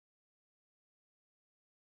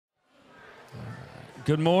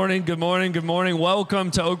Good morning, good morning, good morning. Welcome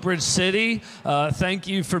to Oak Ridge City. Thank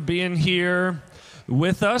you for being here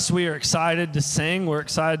with us. We are excited to sing. We're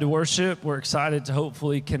excited to worship. We're excited to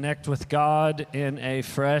hopefully connect with God in a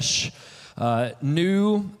fresh,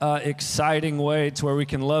 new, exciting way to where we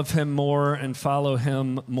can love Him more and follow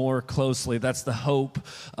Him more closely. That's the hope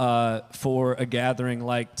for a gathering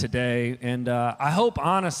like today. And I hope,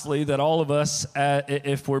 honestly, that all of us,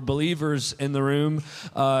 if we're believers in the room,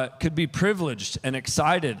 could be privileged and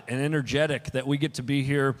excited and energetic that we get to be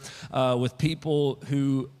here with people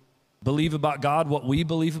who believe about God, what we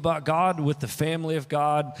believe about God, with the family of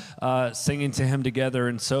God, singing to Him together.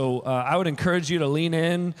 And so I would encourage you to lean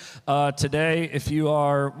in today if you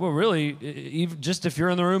are, well, really, even just if you're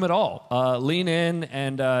in the room at all. Lean in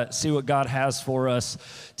and see what God has for us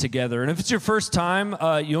together. And if it's your first time,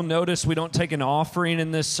 you'll notice we don't take an offering in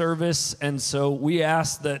this service. And so we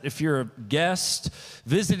ask that if you're a guest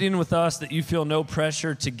visiting with us, that you feel no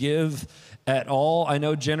pressure to give at all. I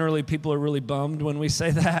know generally people are really bummed when we say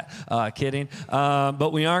that. Kidding.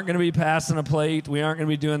 But we aren't going to be passing a plate. We aren't going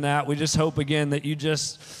to be doing that. We just hope, again, that you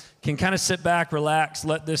just can kind of sit back, relax,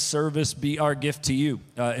 let this service be our gift to you.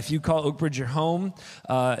 If you call Oak Ridge your home,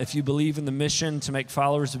 if you believe in the mission to make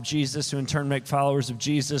followers of Jesus, who in turn make followers of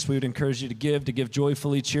Jesus, we would encourage you to give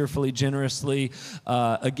joyfully, cheerfully, generously.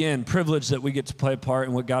 Again, privilege that we get to play a part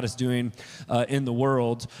in what God is doing in the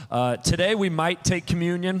world. Today we might take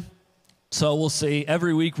communion. So we'll see.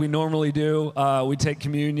 Every week we normally do. We take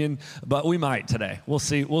communion, but we might today. We'll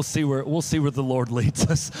see. We'll see where the Lord leads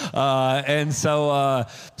us. And so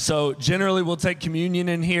generally we'll take communion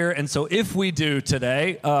in here. And so if we do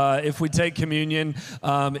today, if we take communion,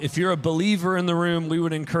 if you're a believer in the room, we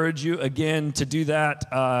would encourage you again to do that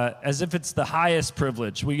as if it's the highest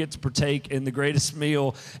privilege. We get to partake in the greatest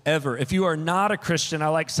meal ever. If you are not a Christian, I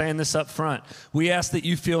like saying this up front. We ask that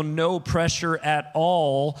you feel no pressure at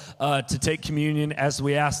all to take communion, as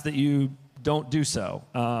we ask that you don't do so.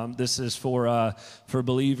 This is for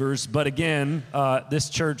believers. But again, this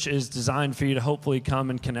church is designed for you to hopefully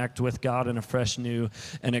come and connect with God in a fresh, new,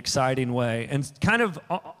 and exciting way. And kind of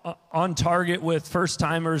on target with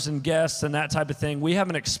first-timers and guests and that type of thing, we have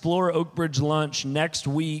an Explore Oak Ridge lunch next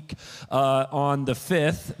week on the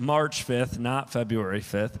 5th, March 5th, not February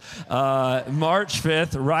 5th, March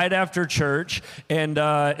 5th, right after church. And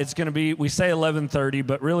it's going to be, we say 11:30,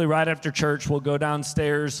 but really right after church, we'll go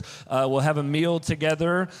downstairs. We'll have a meal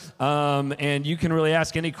together, and you can really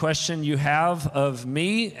ask any question you have of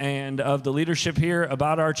me and of the leadership here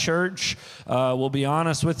about our church. We'll be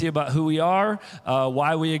honest with you about who we are,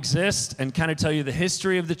 why we exist, and kind of tell you the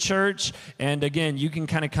history of the church. And again, you can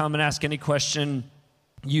kind of come and ask any question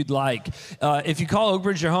you'd like. If you call Oak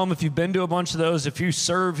Ridge your home, if you've been to a bunch of those, if you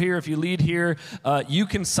serve here, if you lead here, you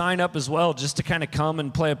can sign up as well just to kind of come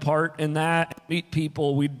and play a part in that, meet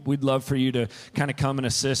people. We'd love for you to kind of come and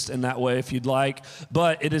assist in that way if you'd like.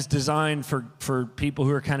 But it is designed for people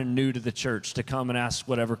who are kind of new to the church to come and ask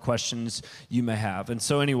whatever questions you may have. And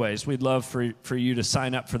so anyways, we'd love for you to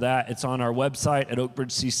sign up for that. It's on our website at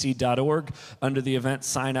oakbridgecc.org. Under the event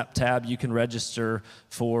sign up tab, you can register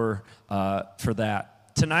for that.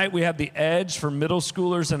 Tonight we have the Edge for middle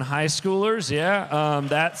schoolers and high schoolers.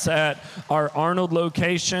 That's at our Arnold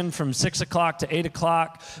location from 6 o'clock to 8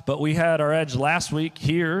 o'clock. But we had our Edge last week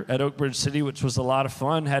here at Oak Ridge City, which was a lot of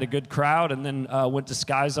fun. Had a good crowd, and then went to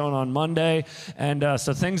Sky Zone on Monday. And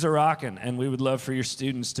so things are rocking, and we would love for your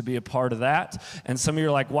students to be a part of that. And some of you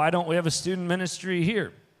are like, why don't we have a student ministry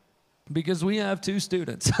here? Because we have 2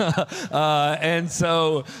 students. And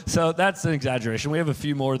so that's an exaggeration. We have a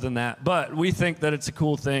few more than that. But we think that it's a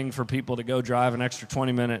cool thing for people to go drive an extra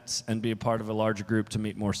 20 minutes and be a part of a larger group to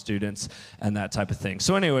meet more students and that type of thing.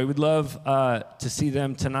 So anyway, we'd love to see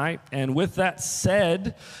them tonight. And with that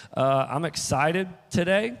said, I'm excited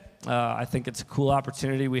today. I think it's a cool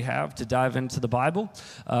opportunity we have to dive into the Bible,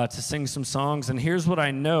 to sing some songs. And here's what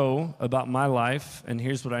I know about my life, and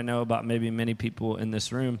here's what I know about maybe many people in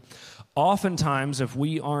this room. Oftentimes, if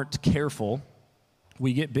we aren't careful,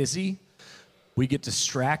 we get busy, we get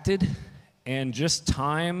distracted, and just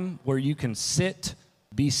time where you can sit,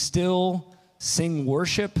 be still, sing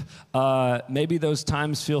worship, maybe those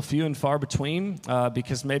times feel few and far between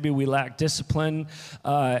because maybe we lack discipline.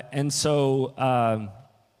 And so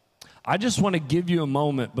I just want to give you a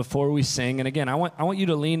moment before we sing. And again, I want you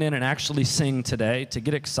to lean in and actually sing today, to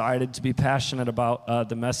get excited, to be passionate about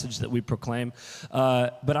the message that we proclaim.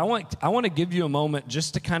 But I want to give you a moment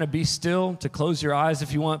just to kind of be still, to close your eyes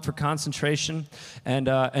if you want for concentration,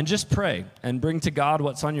 and just pray and bring to God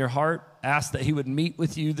what's on your heart. Ask that He would meet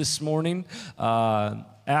with you this morning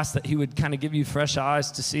ask that he would kind of give you fresh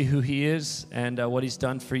eyes to see who he is and what he's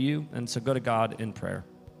done for you. And so go to God in prayer.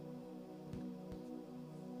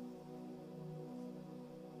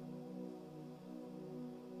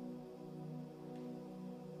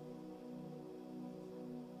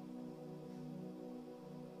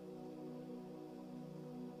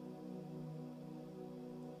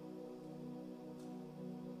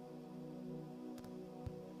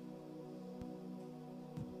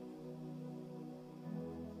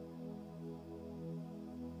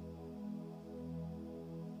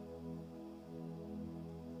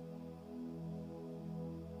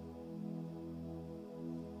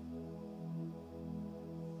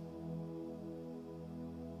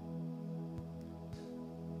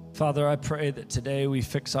 Father, I pray that today we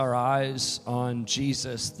fix our eyes on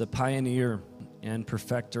Jesus, the pioneer and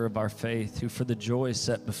perfecter of our faith, who for the joy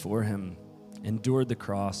set before him endured the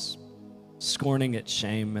cross, scorning its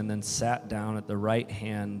shame, and then sat down at the right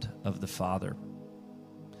hand of the Father.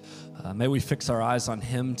 May we fix our eyes on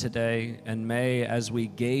him today, and may, as we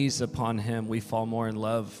gaze upon him, we fall more in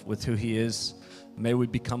love with who he is. May we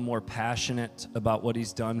become more passionate about what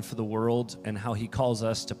he's done for the world and how he calls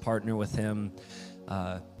us to partner with him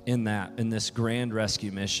in this grand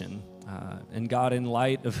rescue mission. And God, in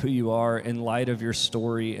light of who you are, in light of your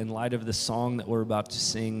story, in light of the song that we're about to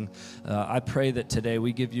sing, I pray that today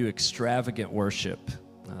we give you extravagant worship.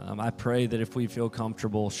 I pray that if we feel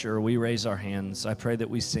comfortable, sure, we raise our hands. I pray that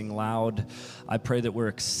we sing loud. I pray that we're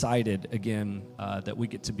excited again, that we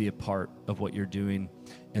get to be a part of what you're doing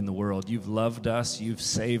in the world. You've loved us, you've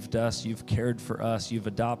saved us, you've cared for us, you've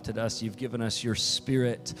adopted us, you've given us your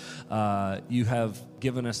spirit. You have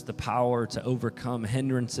given us the power to overcome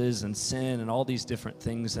hindrances and sin and all these different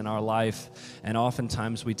things in our life, and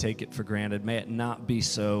oftentimes we take it for granted. May it not be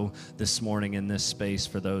so this morning in this space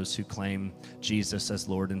for those who claim Jesus as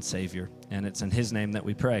Lord and Savior. And it's in his name that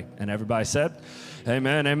we pray. And everybody said,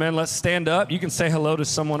 amen, amen. Let's stand up. You can say hello to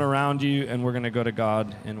someone around you, and we're going to go to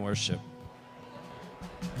God in worship.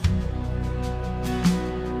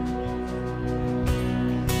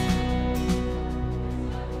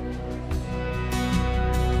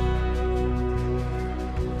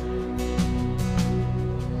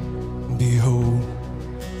 Behold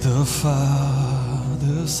the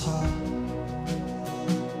Father's heart,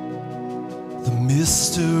 the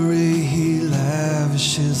mystery he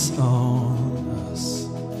lavishes on us.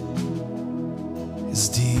 His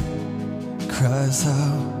deep cries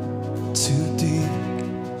out too deep,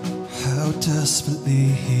 how desperately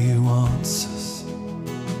he wants us.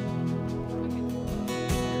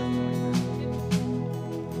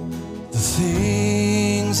 The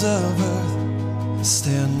things of earth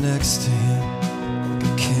stand next to him like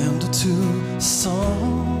a candle to a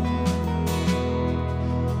song.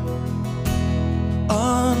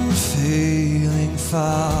 Unfailing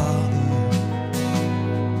Father,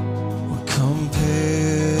 what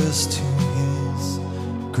compares to his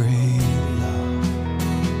great love?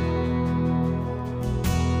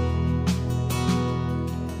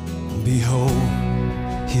 Behold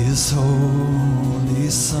his holy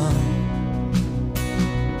Son,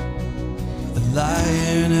 the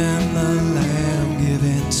Lion and the Lamb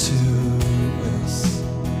given to us.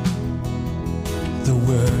 The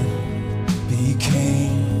Word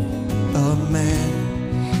became a man,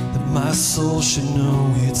 that my soul should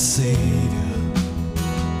know its Savior.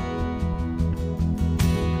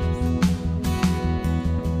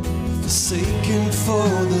 Forsaken for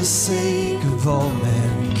the sake of all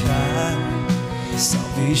mankind,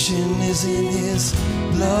 salvation is in his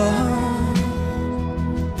blood.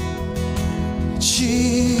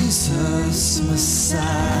 Jesus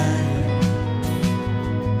Messiah,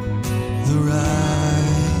 the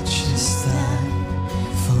righteous died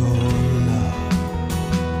for love.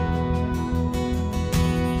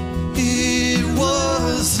 It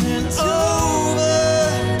wasn't over,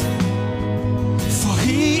 for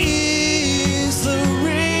he is the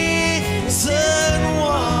risen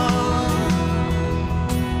one.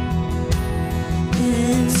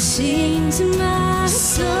 And sing to my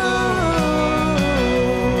soul.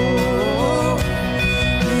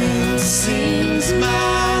 Sings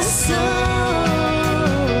my soul,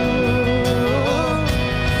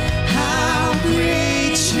 how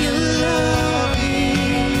great your love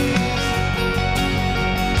is,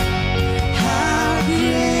 how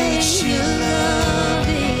great your love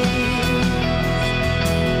is.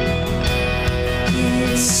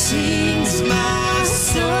 It sings my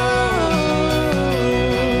soul,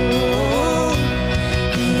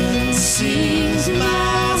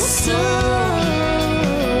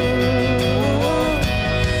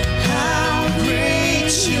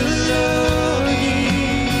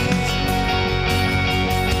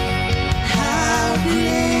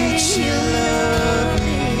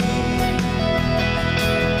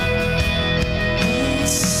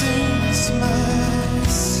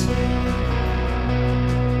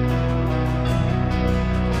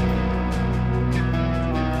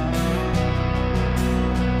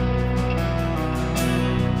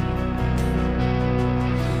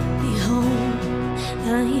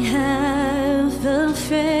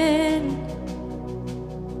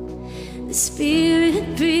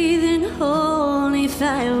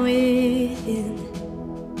 glorified within.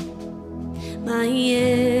 My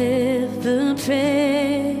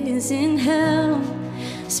ever-present help,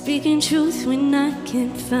 speaking truth when I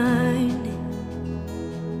can't find it.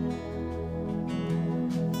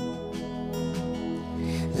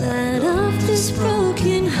 Light up this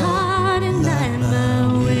broken heart and light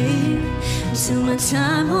my way until my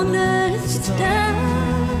time on earth is done.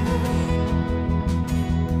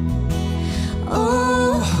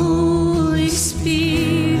 Oh, Holy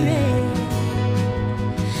Spirit,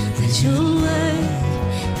 let your work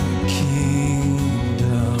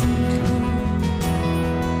Kingdom come.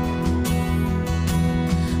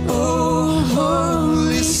 Oh,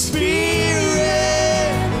 Holy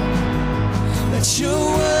Spirit, let your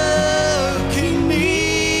work in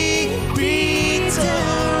me be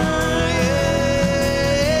done.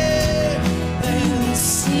 and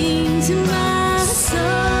sing to my soul,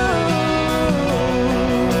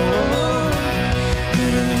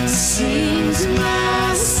 and sing to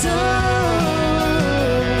my soul,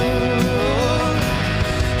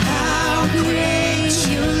 how great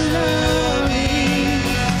your love is,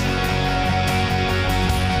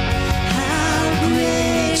 how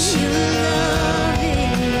great your love is.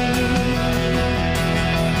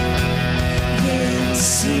 And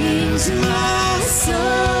sing to my soul,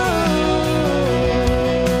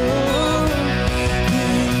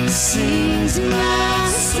 and sing to my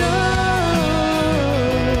soul,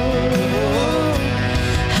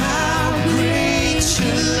 how great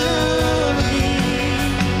your love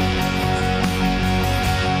is,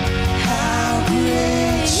 how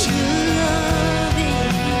great your love is.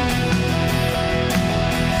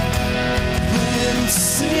 And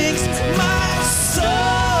sings my soul,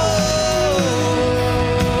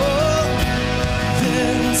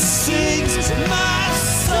 then sings my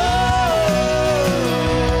soul,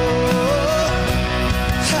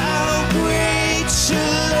 how great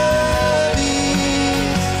your love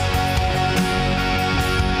is,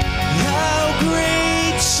 how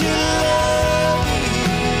great your love is,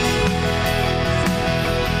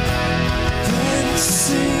 then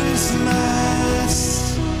sings my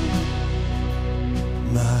soul.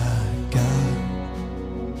 My God,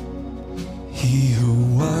 He who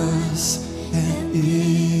was and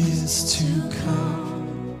is to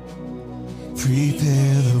come,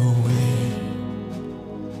 prepare the way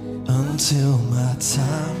until my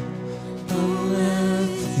time on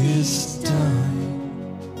earth is done.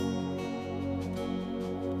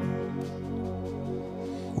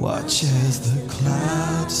 Watch as the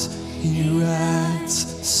clouds He rides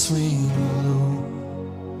swing low.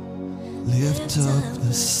 Lift up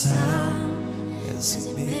the sound as He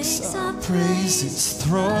makes our praise His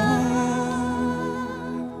throne.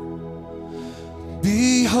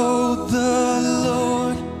 Behold, the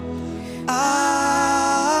Lord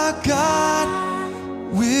our God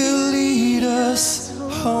will lead us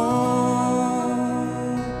home.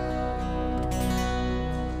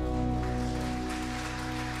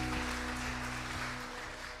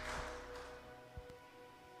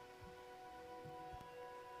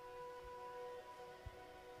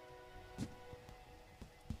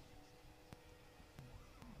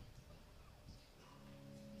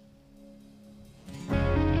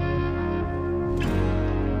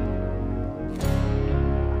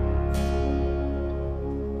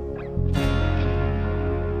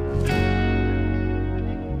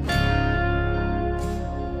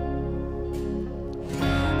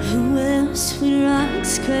 Who else would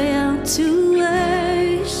rocks cry out to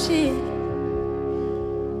worship?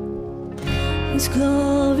 Whose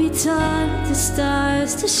glory taught the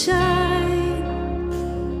stars to shine?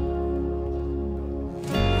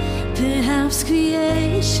 Perhaps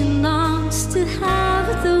creation longs to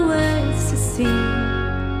have the words to sing,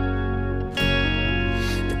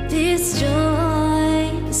 but this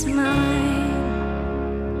joy is mine.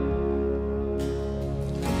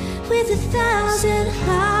 With 1,000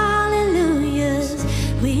 hallelujahs,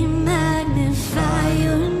 we magnify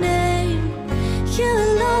your name. You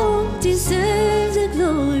alone deserve the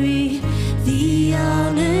glory, the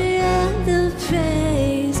honor, and the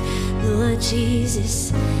praise. Lord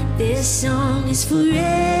Jesus, this song is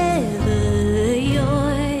forever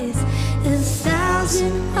yours.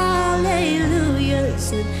 1,000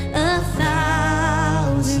 hallelujahs and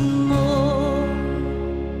 1,000 more.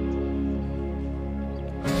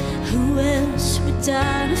 Who else would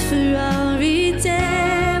die for our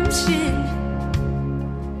redemption?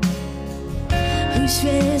 Whose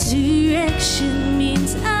resurrection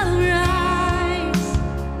means our rise?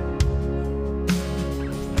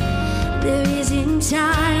 There isn't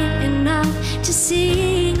time enough to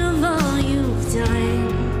sing of all you've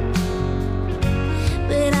done,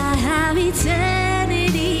 but I have eternity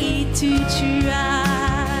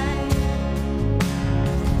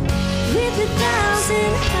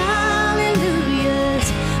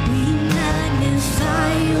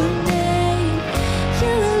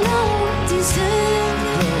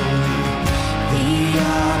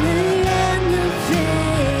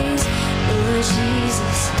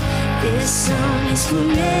is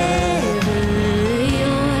forever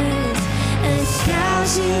yours.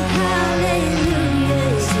 1,000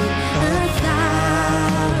 hallelujahs and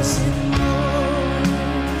 1,000 more.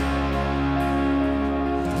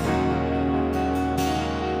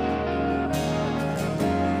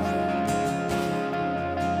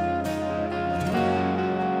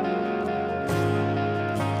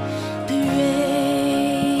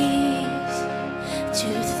 Praise to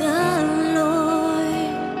the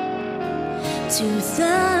Lord, to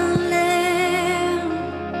the Lamb,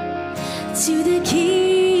 to the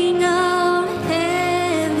King of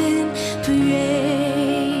heaven.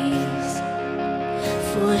 Praise,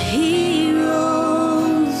 for he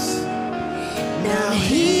rose, now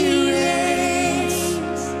he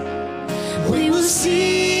reigns. We will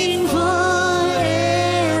sing forever.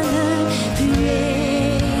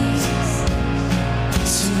 Praise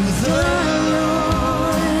to the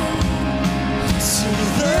Lord, to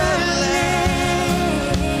the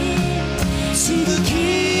Lamb, to the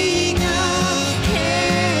King of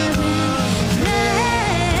heaven.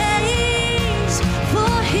 Praise,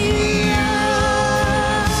 for he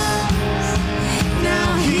rose, now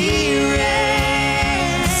he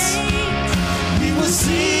reigns. We will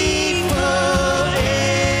sing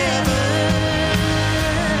forever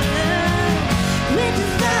with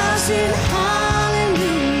 1,000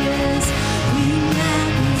 hallelujahs. We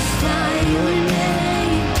magnify your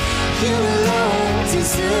name. You alone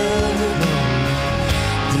deserve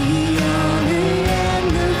the honor and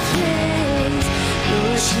the praise.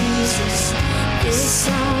 Lord Jesus, this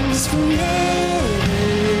song is forever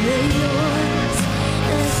yours.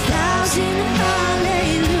 1,000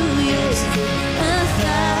 hallelujahs,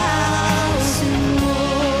 1,000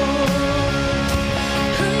 more.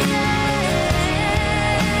 Oh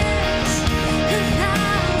yes,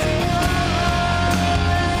 1,000 more.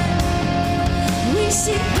 We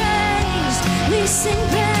sing praise, we sing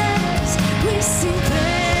praise, we sing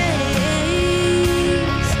praise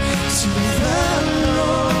to the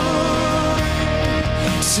Lord,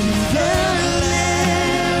 to the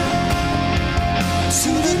Lamb,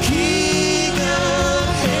 to the King of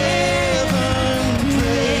heaven.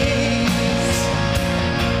 Praise,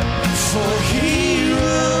 for he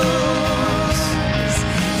rose,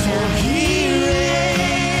 for he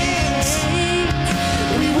reigns.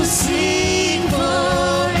 We will sing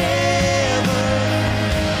forever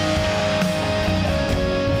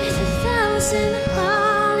with 1,000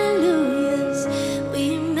 hallelujahs. We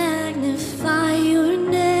magnify your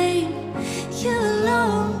name. You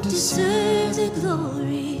alone deserve the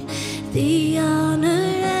glory, the honor,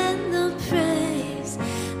 and the praise.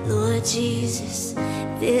 Lord Jesus,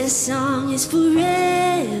 this song is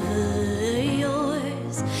forever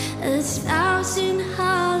yours. 1,000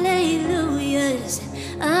 hallelujahs,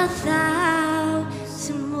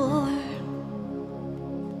 1,000 more.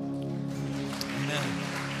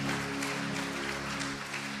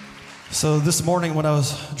 So this morning when I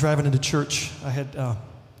was driving into church, I had,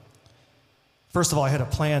 first of all, I had a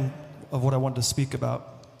plan of what I wanted to speak about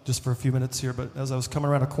just for a few minutes here, but as I was coming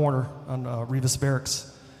around a corner on Revis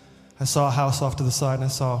Barracks, I saw a house off to the side, and I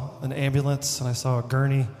saw an ambulance, and I saw a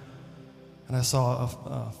gurney, and I saw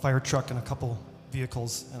a fire truck and a couple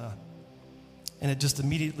vehicles, and it just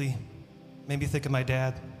immediately made me think of my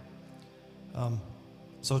dad.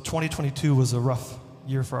 So 2022 was a rough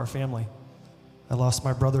year for our family. I lost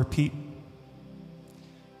my brother Pete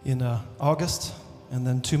in August, and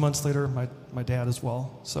then 2 months later, my dad as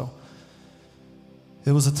well. So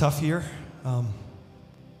it was a tough year,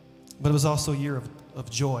 but it was also a year of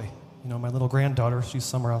joy. You know, my little granddaughter, she's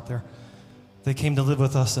somewhere out there, they came to live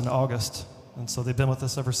with us in August, and so they've been with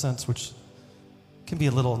us ever since, which can be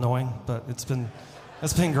a little annoying, but it's been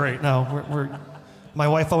great. Now, my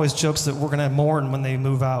wife always jokes that we're going to mourn when they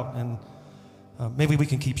move out, and maybe we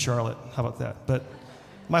can keep Charlotte. How about that? But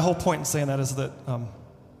my whole point in saying that is that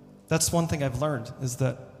that's one thing I've learned, is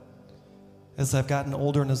that as I've gotten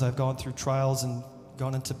older and as I've gone through trials and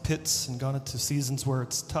gone into pits and gone into seasons where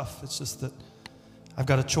it's tough, it's just that I've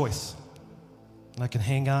got a choice. And I can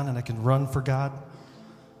hang on and I can run for God,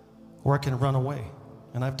 or I can run away.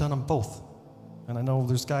 And I've done them both. And I know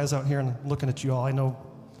there's guys out here, and looking at you all, I know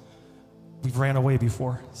we've ran away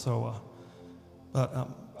before. So, but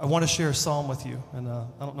I want to share a psalm with you. And I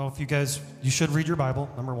don't know if you should read your Bible,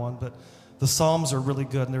 number one, but the Psalms are really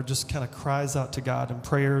good, and they're just kind of cries out to God and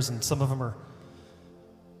prayers, and some of them are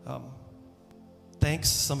thanks,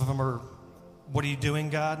 some of them are, what are you doing,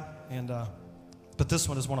 God? And but this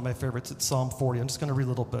one is one of my favorites. It's Psalm 40. I'm just going to read a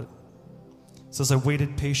little bit. It says, I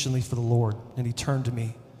waited patiently for the Lord, and he turned to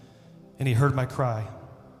me, and he heard my cry,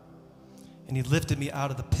 and he lifted me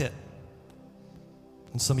out of the pit.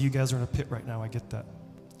 And some of you guys are in a pit right now, I get that.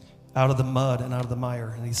 Out of the mud and out of the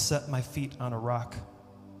mire, and he set my feet on a rock.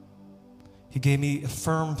 He gave me a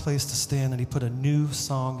firm place to stand, and he put a new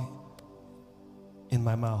song in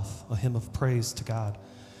my mouth, a hymn of praise to God.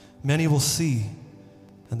 Many will see,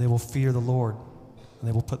 and they will fear the Lord, and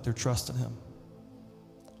they will put their trust in him.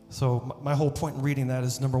 So my whole point in reading that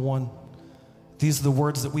is, number one, these are the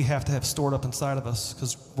words that we have to have stored up inside of us,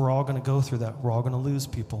 because we're all going to go through that. We're all going to lose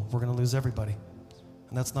people. We're going to lose everybody.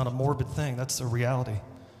 And that's not a morbid thing. That's a reality.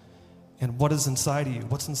 And what is inside of you?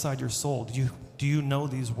 What's inside your soul? Do you know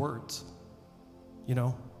these words? You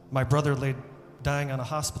know, my brother lay dying on a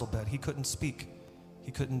hospital bed. He couldn't speak.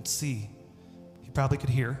 He couldn't see. He probably could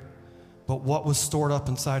hear. But what was stored up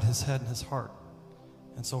inside his head and his heart?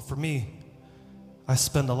 And so for me, I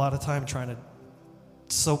spend a lot of time trying to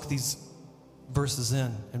soak these verses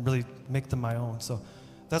in and really make them my own. So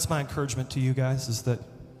that's my encouragement to you guys, is that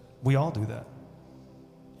we all do that.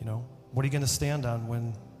 You know, what are you going to stand on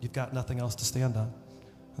when you've got nothing else to stand on?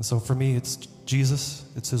 And so for me, it's Jesus,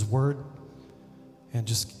 it's his word, and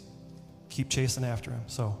just keep chasing after him.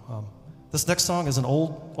 So this next song is an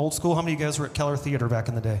old school. How many of you guys were at Keller Theater back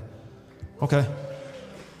in the day? Okay.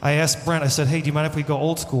 I asked Brent, I said, hey, do you mind if we go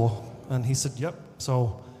old school? And he said, yep.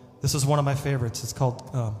 So this is one of my favorites. It's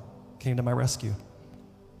called Came to My Rescue.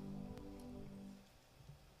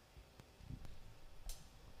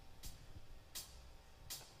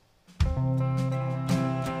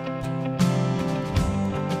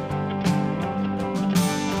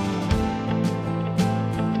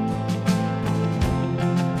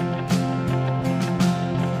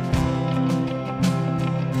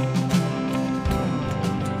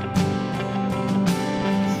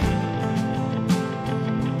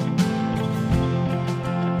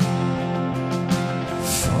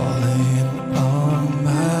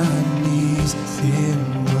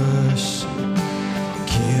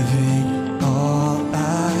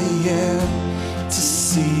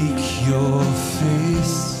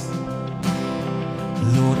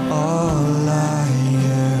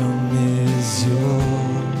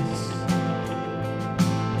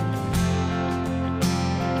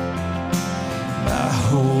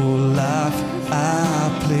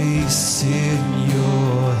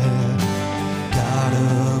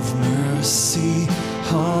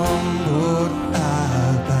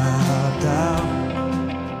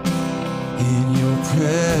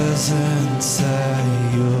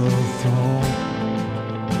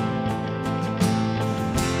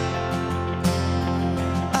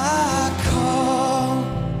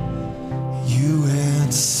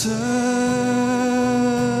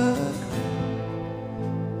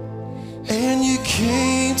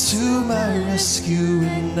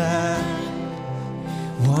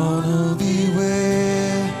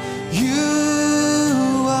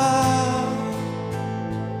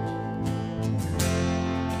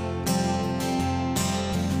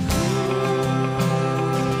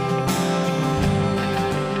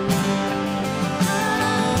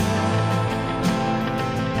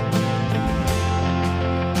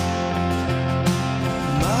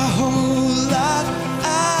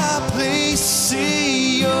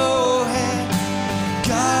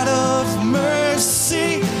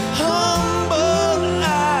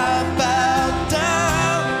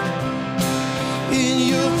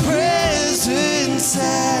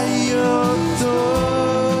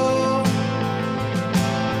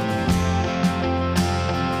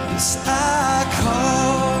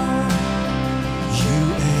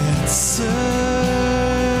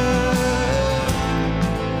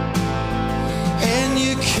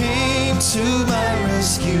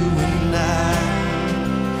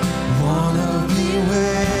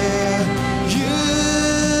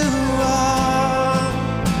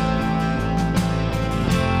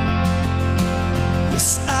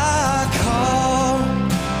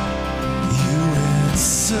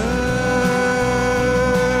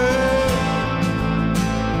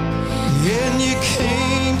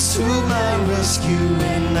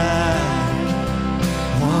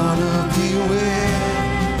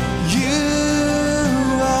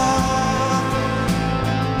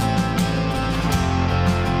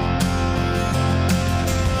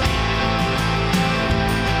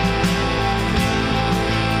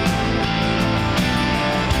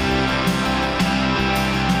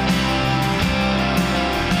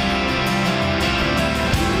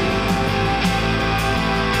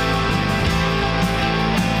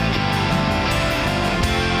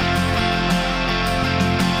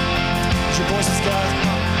 Voices, guys.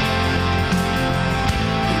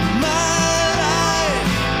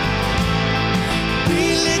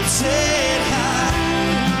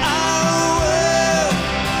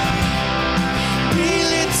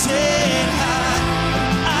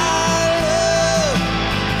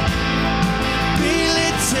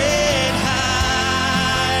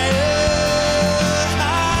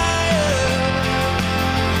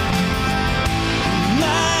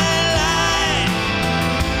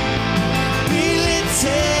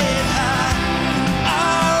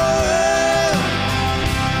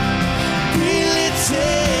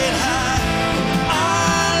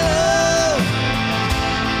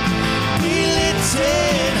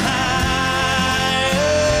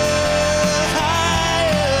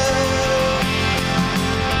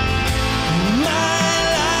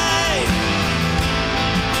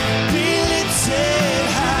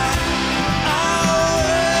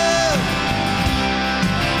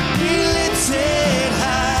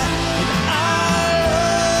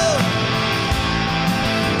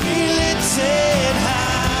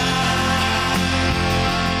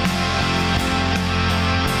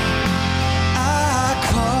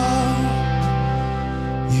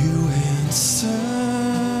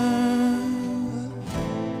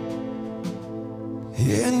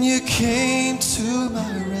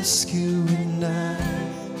 rescue, and I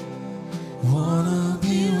wanna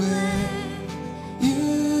be where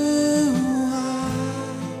you are.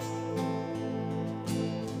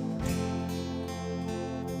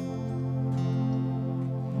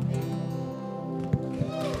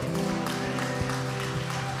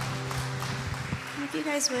 If you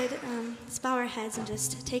guys would, let's bow our heads and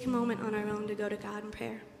just take a moment on our own to go to God in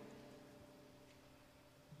prayer.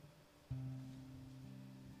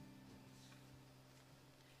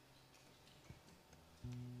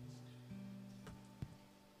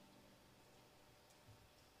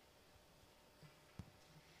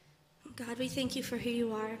 God, we thank you for who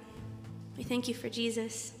you are. We thank you for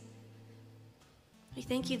Jesus. We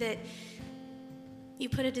thank you that you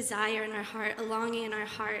put a desire in our heart, a longing in our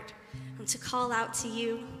heart to call out to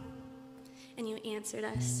you, and you answered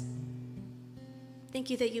us.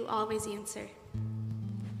 Thank you that you always answer.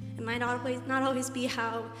 It might not always be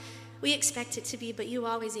how we expect it to be, but you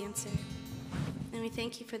always answer. And we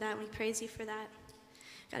thank you for that, and we praise you for that.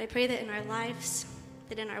 God, I pray that in our lives,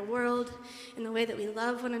 that in our world, in the way that we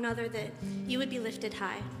love one another, that you would be lifted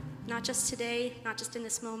high. Not just today, not just in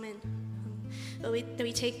this moment, but that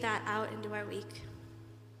we take that out into our week,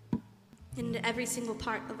 into every single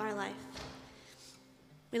part of our life.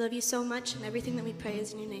 We love you so much, and everything that we pray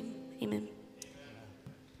is in your name. Amen.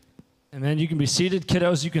 Amen. You can be seated,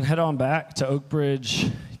 kiddos. You can head on back to Oak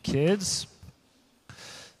Bridge Kids.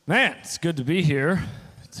 Man, it's good to be here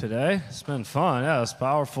today. It's been fun. Yeah, it's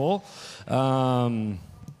powerful.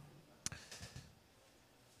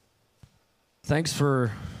 Thanks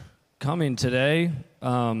for coming today.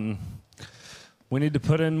 We need to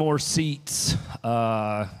put in more seats.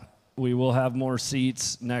 We will have more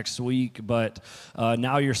seats next week, but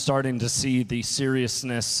now you're starting to see the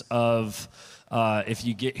seriousness of if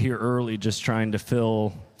you get here early, just trying to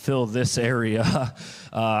fill this area.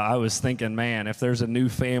 I was thinking, man, if there's a new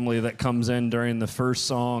family that comes in during the first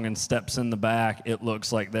song and steps in the back, it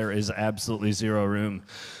looks like there is absolutely zero room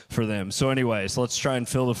for them. So anyways, let's try and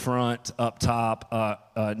fill the front up top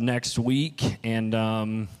next week,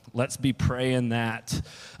 and let's be praying that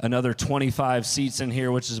another 25 seats in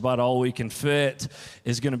here, which is about all we can fit,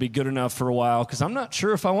 is going to be good enough for a while, because I'm not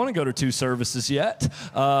sure if I want to go to 2 services yet,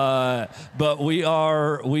 but we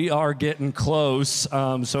are getting close.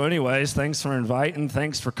 So anyways, thanks for inviting,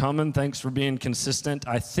 thanks for coming, thanks for being consistent.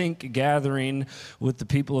 I think gathering with the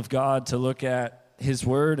people of God to look at his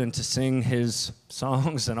word and to sing his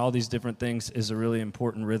songs and all these different things is a really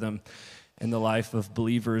important rhythm in the life of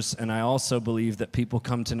believers. And I also believe that people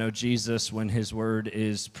come to know Jesus when his word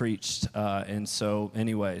is preached. And so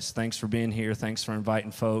anyways, thanks for being here. Thanks for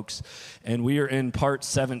inviting folks. And we are in part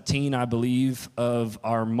 17, I believe, of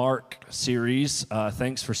our Mark series.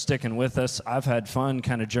 Thanks for sticking with us. I've had fun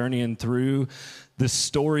kind of journeying through this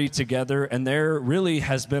story together. And there really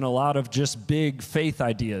has been a lot of just big faith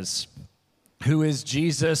ideas. Who is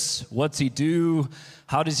Jesus? What's he do?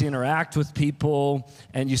 How does he interact with people?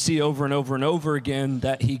 And you see over and over and over again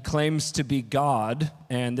that he claims to be God,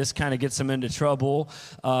 and this kind of gets him into trouble.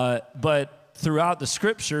 But throughout the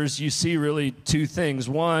scriptures, you see really 2 things.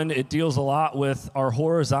 One, it deals a lot with our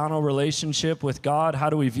horizontal relationship with God.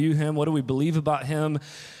 How do we view him? What do we believe about him?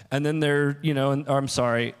 And then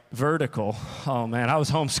vertical. Oh, man, I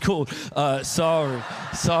was homeschooled.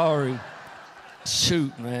 Sorry.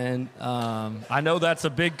 Shoot, man. I know that's a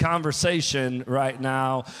big conversation right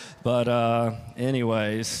now, but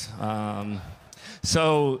anyways.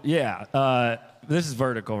 This is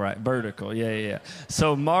vertical, right? Vertical, yeah.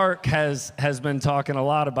 So Mark has been talking a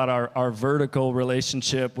lot about our vertical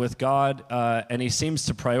relationship with God, and he seems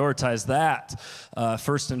to prioritize that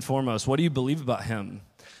first and foremost. What do you believe about him?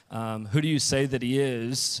 Who do you say that he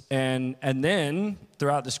is? And then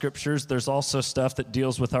throughout the scriptures, there's also stuff that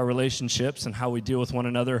deals with our relationships and how we deal with one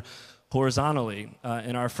another horizontally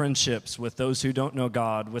in our friendships with those who don't know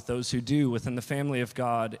God, with those who do, within the family of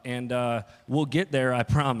God. And we'll get there, I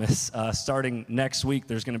promise. Starting next week,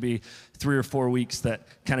 there's going to be 3 or 4 weeks that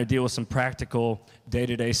kind of deal with some practical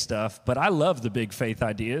day-to-day stuff. But I love the big faith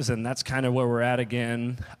ideas, and that's kind of where we're at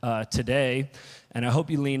again today. And I hope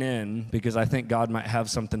you lean in, because I think God might have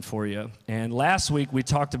something for you. And last week, we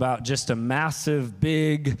talked about just a massive,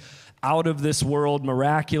 big, out-of-this-world,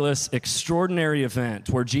 miraculous, extraordinary event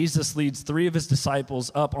where Jesus leads 3 of his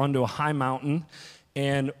disciples up onto a high mountain,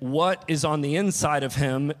 and what is on the inside of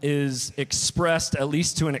him is expressed, at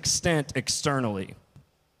least to an extent, externally.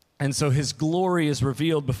 And so his glory is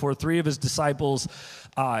revealed before 3 of his disciples'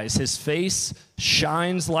 eyes. His face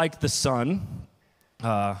shines like the sun.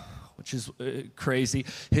 which is crazy.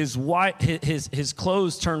 His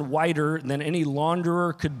clothes turned whiter than any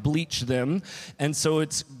launderer could bleach them. And so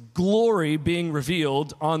it's glory being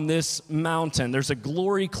revealed on this mountain. There's a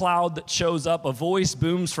glory cloud that shows up. A voice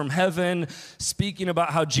booms from heaven speaking about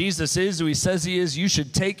how Jesus is who he says he is. You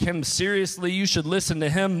should take him seriously. You should listen to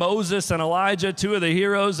him. Moses and Elijah, two of the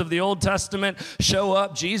heroes of the Old Testament, show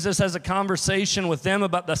up. Jesus has a conversation with them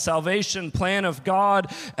about the salvation plan of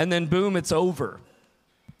God, and then boom, it's over.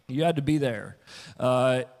 You had to be there.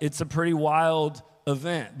 It's a pretty wild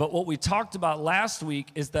event. But what we talked about last week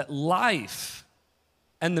is that life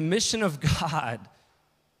and the mission of God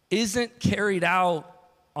isn't carried out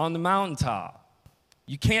on the mountaintop.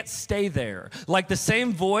 You can't stay there. Like the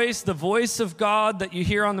same voice, the voice of God that you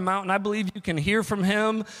hear on the mountain, I believe you can hear from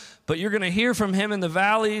him, but you're going to hear from him in the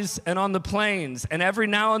valleys and on the plains. And every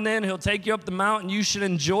now and then he'll take you up the mountain. You should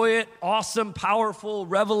enjoy it. Awesome, powerful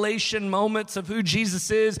revelation moments of who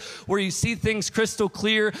Jesus is, where you see things crystal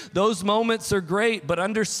clear. Those moments are great, but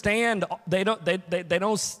understand they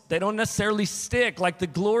don't necessarily stick. Like the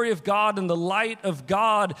glory of God and the light of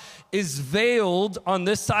God is veiled on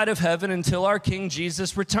this side of heaven until our King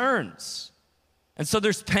Jesus returns. And so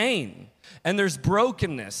there's pain, and there's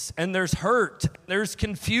brokenness, and there's hurt, there's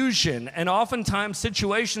confusion, and oftentimes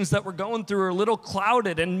situations that we're going through are a little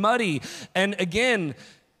clouded and muddy, and again,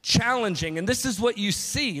 challenging. And this is what you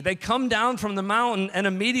see. They come down from the mountain, and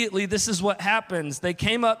immediately this is what happens. They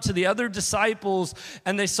came up to the other disciples,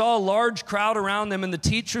 and they saw a large crowd around them, and the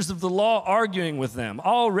teachers of the law arguing with them.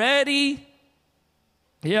 Already?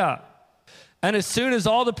 Yeah. And as soon as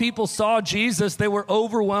all the people saw Jesus, they were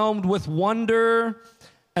overwhelmed with wonder,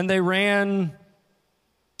 and they ran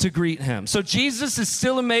to greet him. So Jesus is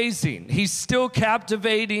still amazing. He's still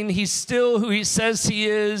captivating. He's still who he says he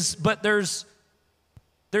is, but there's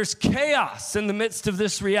chaos in the midst of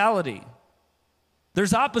this reality.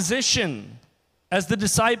 There's opposition as the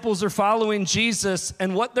disciples are following Jesus,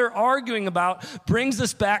 and what they're arguing about brings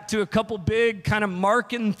us back to a couple big kind of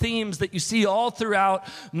Markan themes that you see all throughout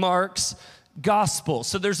Mark's gospel.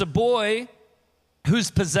 So there's a boy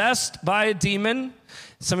who's possessed by a demon.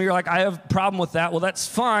 Some of you are like, I have a problem with that. Well, that's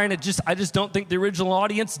fine. I just don't think the original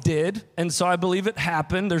audience did, and so I believe it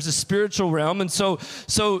happened. There's a spiritual realm, and so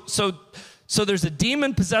there's a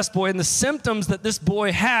demon-possessed boy, and the symptoms that this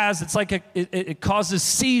boy has, it's like it causes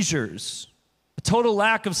seizures, a total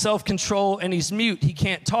lack of self-control, and he's mute. He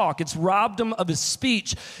can't talk. It's robbed him of his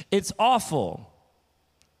speech. It's awful.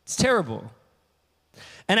 It's terrible.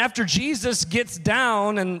 And after Jesus gets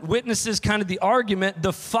down and witnesses kind of the argument,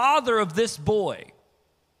 the father of this boy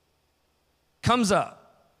comes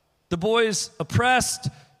up. The boy's oppressed,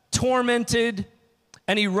 tormented,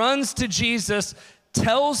 and he runs to Jesus,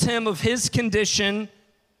 tells him of his condition,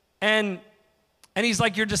 and he's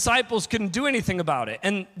like, your disciples couldn't do anything about it.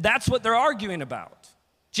 And that's what they're arguing about.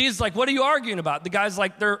 Jesus is like, what are you arguing about? The guy's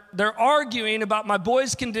like, they're arguing about my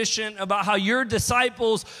boy's condition, about how your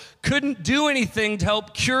disciples couldn't do anything to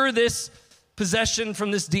help cure this possession from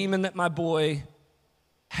this demon that my boy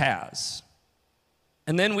has.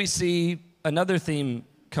 And then we see another theme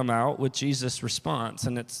come out with Jesus' response,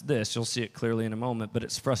 and it's this. You'll see it clearly in a moment, but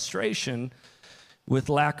it's frustration with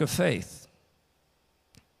lack of faith.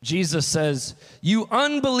 Jesus says, you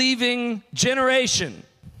unbelieving generation,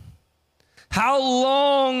 how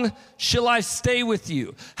long shall I stay with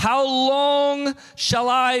you? How long shall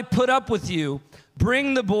I put up with you?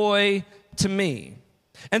 Bring the boy to me.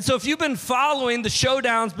 And so if you've been following the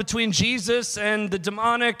showdowns between Jesus and the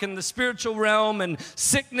demonic and the spiritual realm and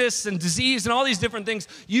sickness and disease and all these different things,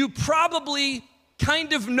 you probably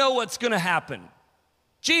kind of know what's going to happen.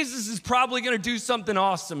 Jesus is probably going to do something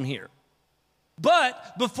awesome here.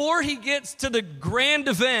 But before he gets to the grand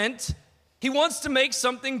event, he wants to make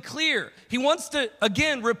something clear. He wants to,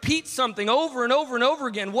 again, repeat something over and over and over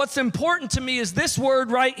again. What's important to me is this word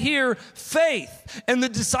right here, faith. And the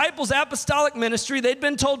disciples' apostolic ministry, they'd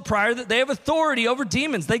been told prior that they have authority over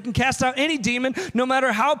demons. They can cast out any demon, no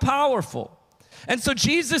matter how powerful. And so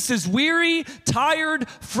Jesus is weary, tired,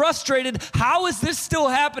 frustrated. How is this still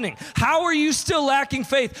happening? How are you still lacking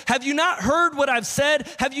faith? Have you not heard what I've said?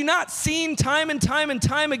 Have you not seen time and time and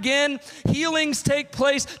time again healings take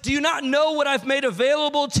place? Do you not know what I've made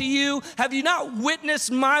available to you? Have you not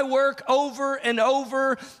witnessed my work over and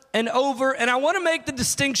over and over? And I want to make the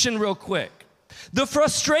distinction real quick. The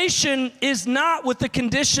frustration is not with the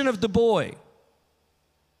condition of the boy.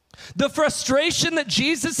 The frustration that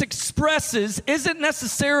Jesus expresses isn't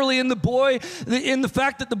necessarily in the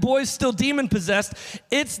fact that the boy is still demon-possessed.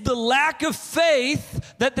 It's the lack of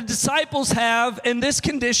faith that the disciples have in this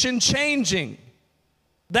condition changing.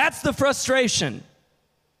 That's the frustration.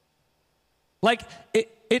 Like,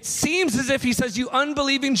 it seems as if he says, you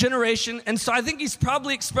unbelieving generation. And so I think he's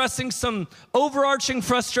probably expressing some overarching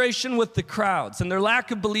frustration with the crowds and their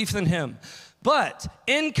lack of belief in him. But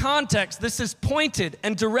in context, this is pointed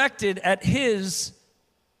and directed at his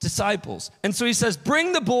disciples. And so he says,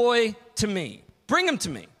 bring the boy to me. Bring him to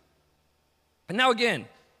me. And now again,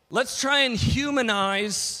 let's try and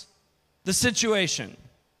humanize the situation.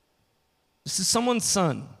 This is someone's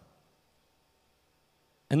son.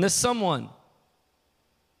 And this someone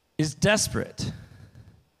is desperate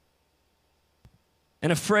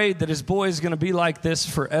and afraid that his boy is going to be like this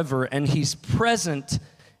forever, and he's present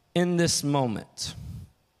in this moment.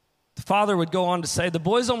 The father would go on to say, the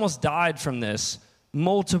boy's almost died from this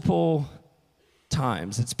multiple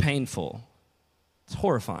times. It's painful. It's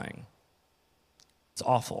horrifying. It's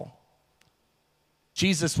awful.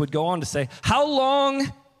 Jesus would go on to say, how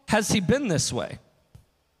long has he been this way?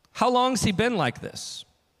 How long has he been like this?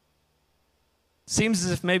 Seems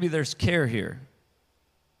as if maybe there's care here,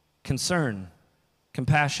 concern,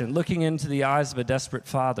 compassion, looking into the eyes of a desperate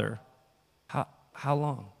father. How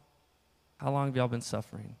long? How long have y'all been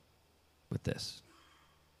suffering with this?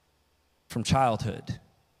 From childhood,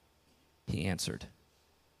 he answered.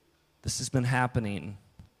 This has been happening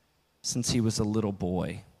since he was a little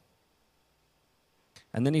boy.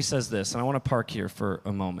 And then he says this, and I want to park here for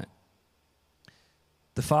a moment.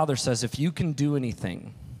 The father says, if you can do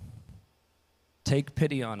anything, take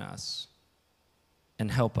pity on us and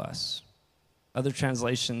help us. Other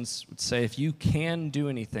translations would say, if you can do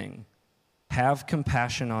anything, have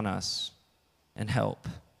compassion on us and help.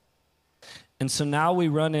 And so now we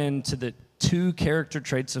run into the two character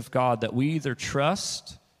traits of God that we either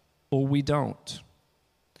trust or we don't.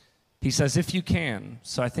 He says, if you can.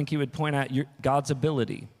 So I think he would point out God's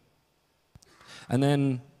ability. And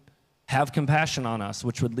then have compassion on us,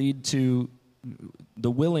 which would lead to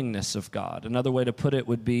the willingness of God. Another way to put it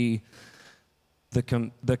would be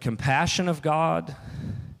the compassion of God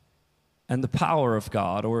and the power of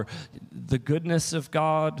God, or the goodness of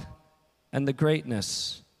God and the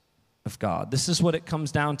greatness of God. This is what it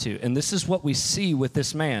comes down to, and this is what we see with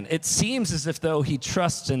this man. It seems as if though he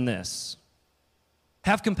trusts in this.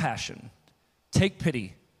 Have compassion, take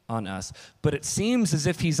pity on us, but it seems as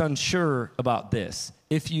if he's unsure about this.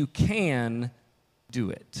 If you can, do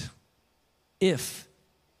it. If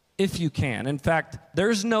you can. In fact,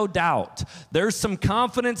 there's no doubt. There's some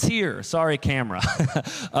confidence here. Sorry, camera.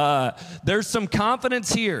 There's some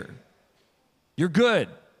confidence here. You're good.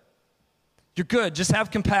 You're good. Just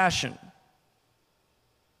have compassion.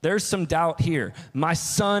 There's some doubt here. My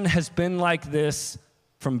son has been like this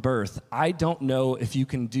from birth. I don't know if you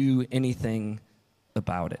can do anything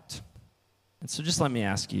about it. And so just let me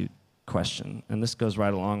ask you a question, and this goes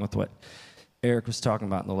right along with what Eric was talking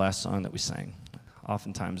about in the last song that we sang.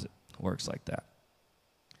 Oftentimes it works like that.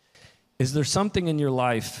 Is there something in your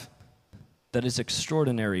life that is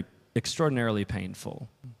extraordinarily painful?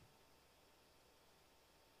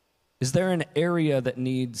 Is there an area that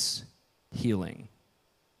needs healing?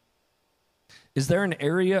 Is there an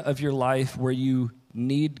area of your life where you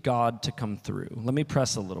need God to come through? Let me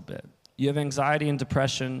press a little bit. You have anxiety and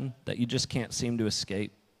depression that you just can't seem to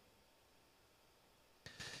escape.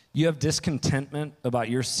 You have discontentment about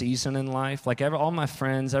your season in life. Like all my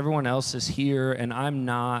friends, everyone else is here, and I'm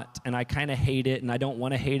not, and I kind of hate it, and I don't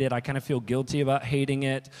want to hate it. I kind of feel guilty about hating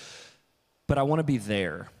it, but I want to be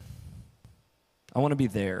there. I want to be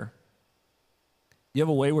there. You have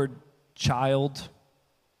a wayward child,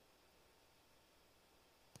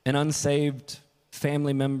 an unsaved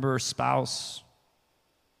family member, spouse,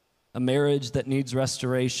 a marriage that needs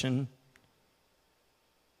restoration.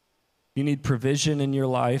 You need provision in your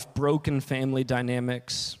life, broken family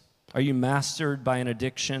dynamics. Are you mastered by an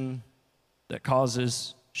addiction that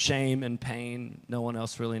causes shame and pain? No one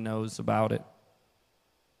else really knows about it.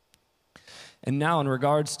 And now, in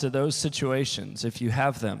regards to those situations, if you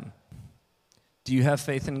have them, do you have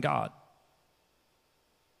faith in God?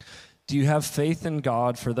 Do you have faith in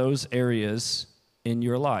God for those areas in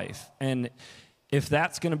your life? And if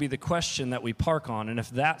that's going to be the question that we park on, and if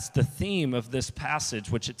that's the theme of this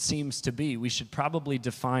passage, which it seems to be, we should probably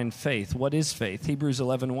define faith. What is faith? Hebrews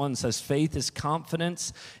 11:1 says, faith is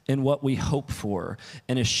confidence in what we hope for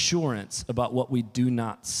and assurance about what we do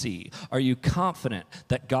not see. Are you confident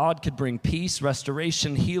that God could bring peace,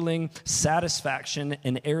 restoration, healing, satisfaction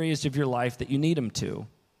in areas of your life that you need him to?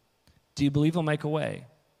 Do you believe he'll make a way?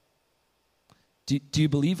 Do you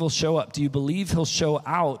believe he'll show up? Do you believe he'll show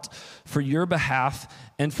out for your behalf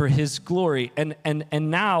and for his glory? And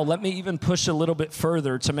now let me even push a little bit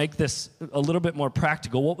further to make this a little bit more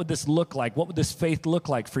practical. What would this look like? What would this faith look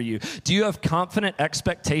like for you? Do you have confident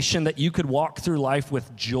expectation that you could walk through life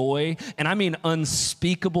with joy? And I mean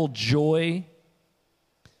unspeakable joy.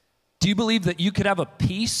 Do you believe that you could have a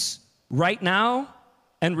peace right now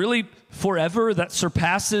and really forever that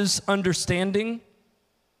surpasses understanding?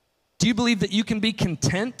 Do you believe that you can be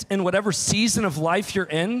content in whatever season of life you're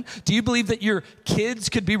in? Do you believe that your kids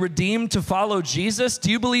could be redeemed to follow Jesus? Do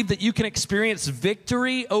you believe that you can experience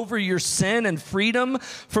victory over your sin and freedom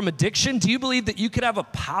from addiction? Do you believe that you could have a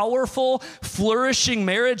powerful, flourishing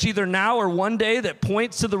marriage either now or one day that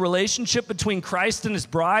points to the relationship between Christ and his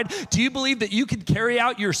bride? Do you believe that you could carry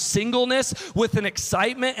out your singleness with an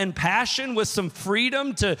excitement and passion, with some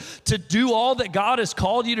freedom to do all that God has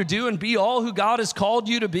called you to do and be all who God has called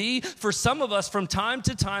you to be? For some of us, from time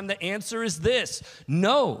to time, the answer is this: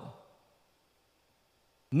 no.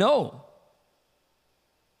 No.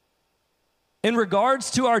 In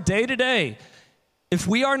regards to our day-to-day, if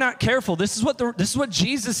we are not careful, this is what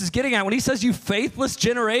Jesus is getting at. When he says, you faithless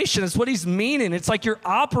generation, it's what he's meaning. It's like you're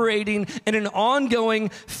operating in an ongoing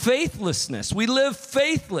faithlessness. We live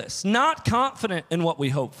faithless, not confident in what we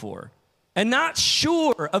hope for, and not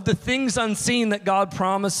sure of the things unseen that God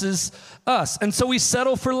promises us. And so we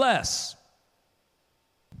settle for less.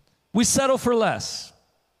 We settle for less.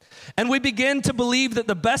 And we begin to believe that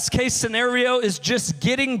the best case scenario is just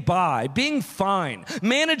getting by, being fine,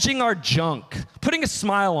 managing our junk, putting a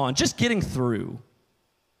smile on, just getting through.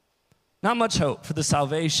 Not much hope for the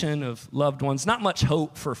salvation of loved ones, not much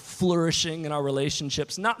hope for flourishing in our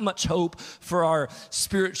relationships, not much hope for our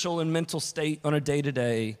spiritual and mental state on a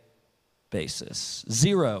day-to-day basis.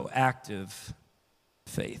 Zero active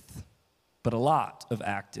faith, but a lot of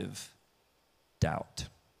active doubt.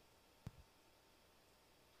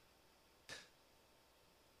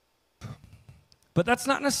 But that's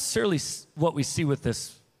not necessarily what we see with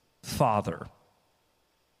this father.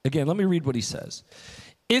 Again, let me read what he says.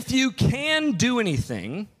 If you can do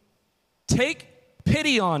anything, take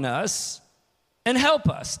pity on us and help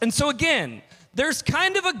us. And so again, there's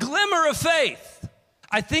kind of a glimmer of faith.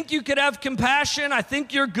 I think you could have compassion. I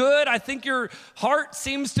think you're good. I think your heart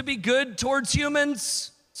seems to be good towards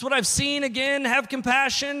humans. That's what I've seen. Again, have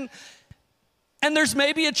compassion. And there's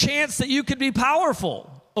maybe a chance that you could be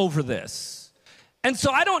powerful over this. And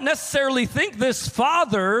so I don't necessarily think this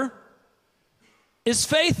father is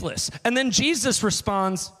faithless. And then Jesus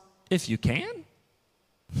responds, if you can.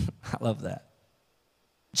 I love that.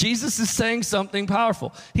 Jesus is saying something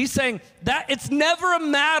powerful. He's saying that it's never a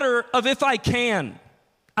matter of if I can.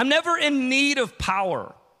 I'm never in need of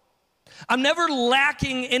power. I'm never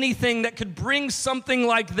lacking anything that could bring something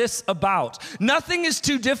like this about. Nothing is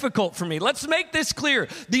too difficult for me. Let's make this clear.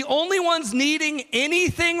 The only ones needing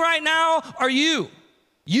anything right now are you.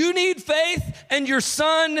 You need faith, and your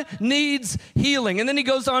son needs healing. And then he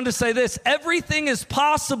goes on to say this: everything is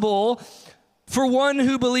possible for one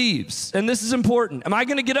who believes. And this is important. Am I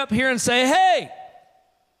going to get up here and say, hey,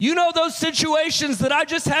 you know those situations that I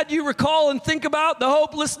just had you recall and think about? The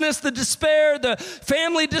hopelessness, the despair, the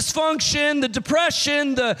family dysfunction, the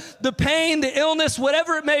depression, the pain, the illness,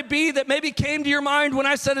 whatever it may be that maybe came to your mind when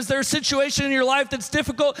I said, is there a situation in your life that's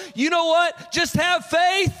difficult? You know what? Just have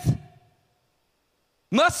faith.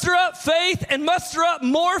 Muster up faith and muster up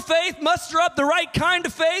more faith, muster up the right kind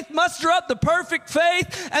of faith, muster up the perfect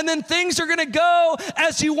faith, and then things are going to go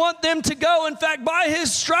as you want them to go. In fact, by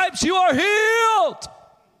his stripes, you are healed.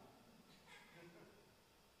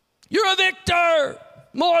 You're a victor,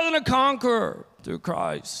 more than a conqueror through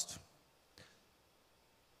Christ.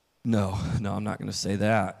 No, I'm not going to say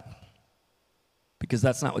that, because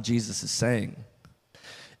that's not what Jesus is saying.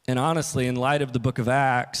 And honestly, in light of the book of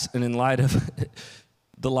Acts and in light of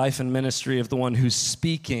the life and ministry of the one who's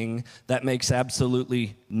speaking, that makes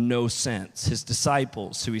absolutely no sense. His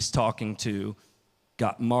disciples, who he's talking to,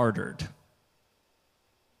 got martyred.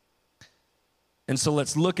 And so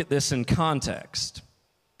let's look at this in context.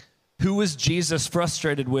 Who was Jesus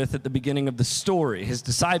frustrated with at the beginning of the story? His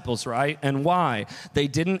disciples, right? And why? They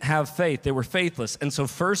didn't have faith. They were faithless. And so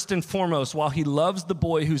first and foremost, while he loves the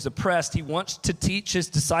boy who's oppressed, he wants to teach his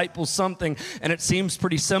disciples something, and it seems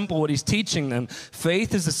pretty simple what he's teaching them.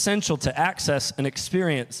 Faith is essential to access and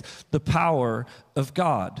experience the power of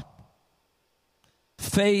God.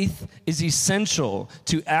 Faith is essential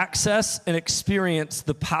to access and experience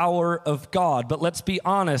the power of God. But let's be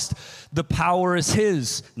honest, the power is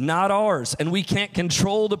His, not ours. And we can't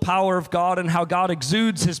control the power of God and how God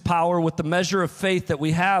exudes His power with the measure of faith that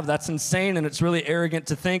we have. That's insane, and it's really arrogant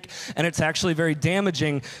to think, and it's actually very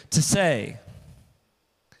damaging to say.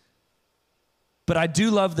 But I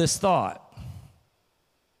do love this thought.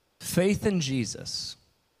 Faith in Jesus,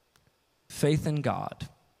 faith in God,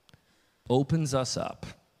 opens us up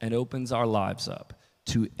and opens our lives up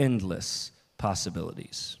to endless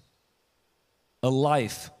possibilities. A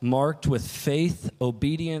life marked with faith,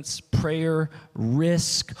 obedience, prayer,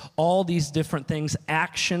 risk, all these different things,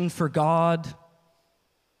 action for God.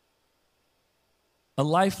 A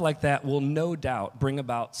life like that will no doubt bring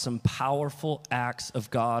about some powerful acts of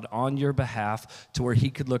God on your behalf to where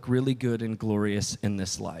He could look really good and glorious in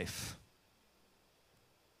this life.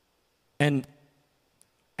 And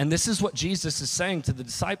this is what Jesus is saying to the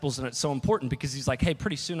disciples, and it's so important because He's like, hey,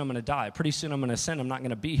 pretty soon I'm going to die. Pretty soon I'm going to sin. I'm not going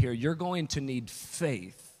to be here. You're going to need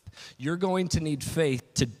faith. You're going to need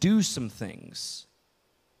faith to do some things,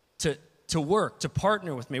 to work, to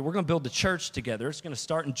partner with me. We're going to build the church together. It's going to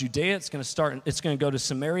start in Judea. It's going to go to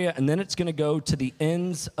Samaria, and then it's going to go to the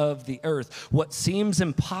ends of the earth. What seems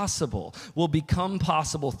impossible will become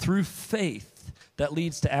possible through faith that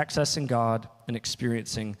leads to accessing God and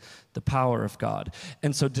experiencing the power of God.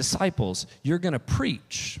 And so, disciples, you're going to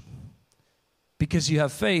preach because you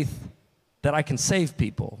have faith that I can save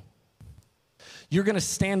people. You're going to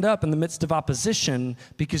stand up in the midst of opposition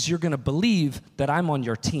because you're going to believe that I'm on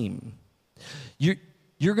your team.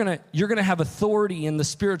 You're going to have authority in the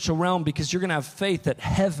spiritual realm because you're going to have faith that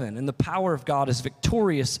heaven and the power of God is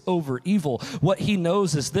victorious over evil. What He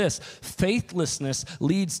knows is this: faithlessness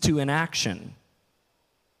leads to inaction.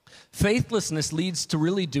 Faithlessness leads to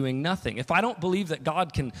really doing nothing. If I don't believe that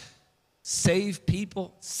God can save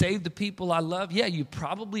people, save the people I love, yeah, you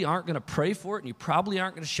probably aren't going to pray for it, and you probably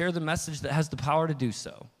aren't going to share the message that has the power to do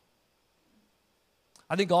so.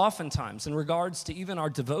 I think oftentimes in regards to even our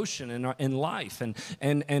devotion in life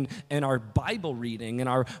and our Bible reading and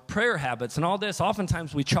our prayer habits and all this,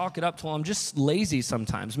 oftentimes we chalk it up to, well, I'm just lazy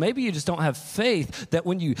sometimes. Maybe you just don't have faith that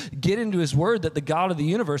when you get into His Word that the God of the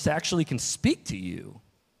universe actually can speak to you.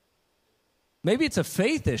 Maybe it's a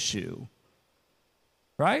faith issue,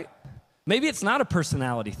 right? Maybe it's not a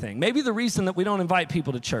personality thing. Maybe the reason that we don't invite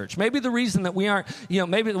people to church, maybe the reason that we aren't,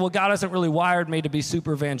 maybe, well, God hasn't really wired me to be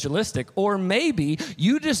super evangelistic, or maybe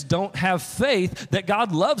you just don't have faith that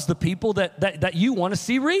God loves the people that you want to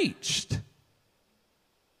see reached.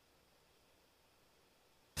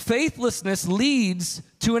 Faithlessness leads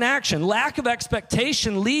to an action. Lack of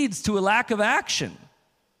expectation leads to a lack of action.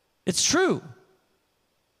 It's true.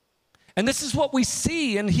 And this is what we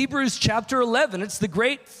see in Hebrews chapter 11. It's the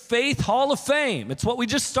great faith hall of fame. It's what we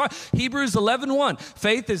just started. Hebrews 11:1.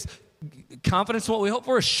 Faith is confidence in what we hope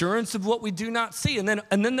for, assurance of what we do not see. And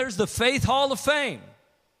then there's the faith hall of fame.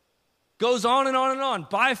 Goes on and on and on.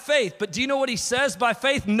 By faith. But do you know what he says? By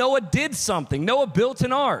faith, Noah did something. Noah built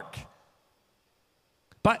an ark.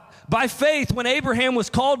 By faith, when Abraham was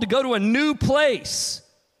called to go to a new place,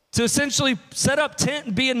 to essentially set up tent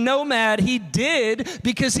and be a nomad, he did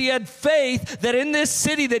because he had faith that in this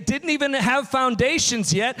city that didn't even have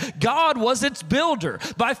foundations yet, God was its builder.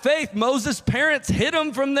 By faith, Moses' parents hid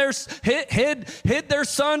their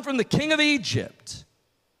son from the king of Egypt.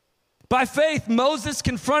 By faith, Moses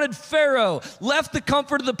confronted Pharaoh, left the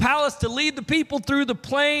comfort of the palace to lead the people through the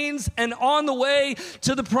plains and on the way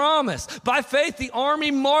to the promise. By faith, the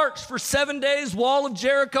army marched for 7 days, wall of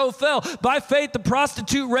Jericho fell. By faith, the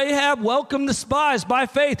prostitute Rahab welcomed the spies. By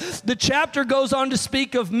faith, the chapter goes on to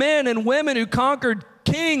speak of men and women who conquered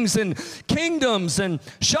kings and kingdoms and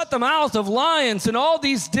shut the mouth of lions and all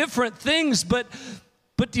these different things. But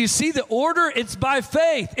do you see the order? It's by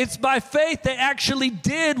faith. It's by faith they actually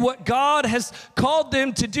did what God has called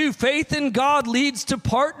them to do. Faith in God leads to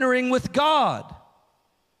partnering with God,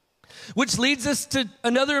 which leads us to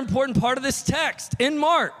another important part of this text in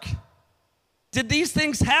Mark. Did these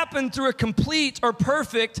things happen through a complete or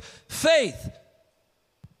perfect faith?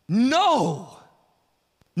 No.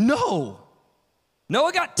 Noah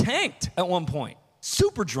got tanked at one point,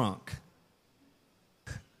 super drunk.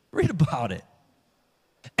 Read about it.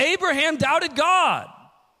 Abraham doubted God.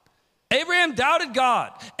 Abraham doubted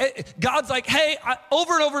God. God's like, hey,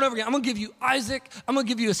 over and over and over again, I'm going to give you Isaac. I'm going to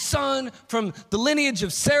give you a son from the lineage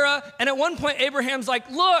of Sarah. And at one point, Abraham's like,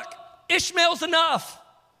 look, Ishmael's enough.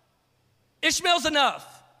 Ishmael's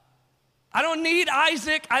enough. I don't need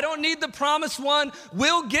Isaac. I don't need the promised one.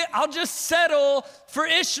 I'll just settle for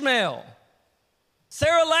Ishmael.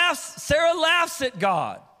 Sarah laughs at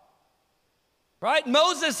God. Right?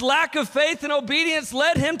 Moses' lack of faith and obedience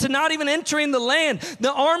led him to not even entering the land.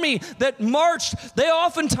 The army that marched, they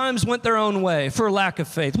oftentimes went their own way for lack of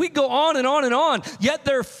faith. We go on and on and on, yet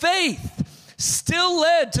their faith still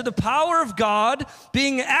led to the power of God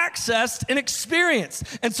being accessed and experienced.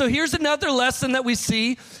 And so here's another lesson that we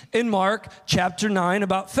see in Mark chapter 9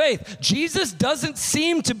 about faith. Jesus doesn't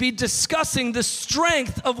seem to be discussing the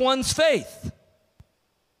strength of one's faith.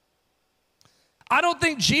 I don't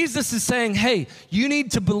think Jesus is saying, hey, you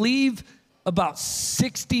need to believe about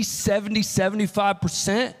 60, 70,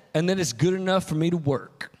 75%, and then it's good enough for me to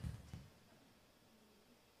work.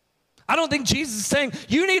 I don't think Jesus is saying,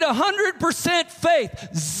 you need 100% faith,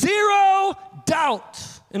 zero doubt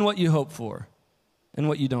in what you hope for and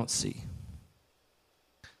what you don't see.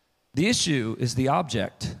 The issue is the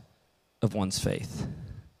object of one's faith.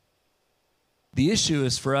 The issue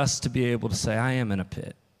is for us to be able to say, I am in a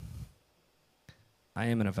pit. I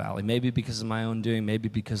am in a valley, maybe because of my own doing, maybe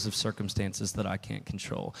because of circumstances that I can't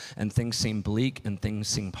control. And things seem bleak and things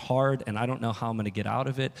seem hard, and I don't know how I'm going to get out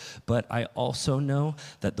of it, but I also know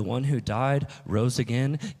that the one who died, rose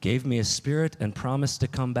again, gave me a spirit, and promised to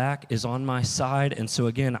come back is on my side. And so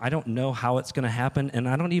again, I don't know how it's going to happen, and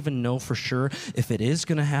I don't even know for sure if it is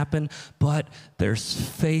going to happen, but there's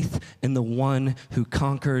faith in the one who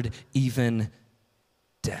conquered even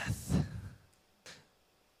death.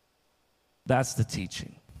 That's the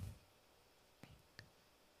teaching.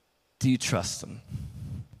 Do you trust him?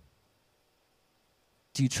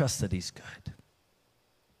 Do you trust that he's good?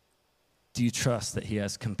 Do you trust that he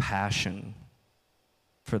has compassion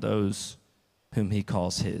for those whom he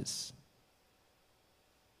calls his?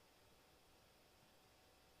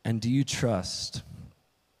 And do you trust,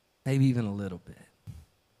 maybe even a little bit,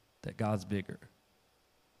 that God's bigger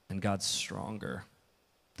and God's stronger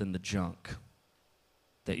than the junk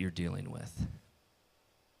that you're dealing with?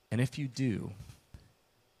 And if you do,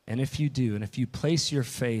 and if you place your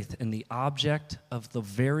faith in the object of the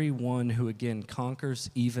very one who again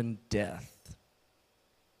conquers even death,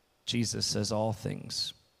 Jesus says all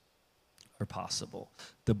things are possible.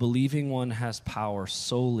 The believing one has power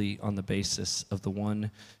solely on the basis of the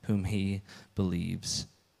one whom he believes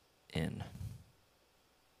in.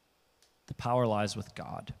 The power lies with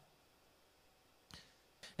God.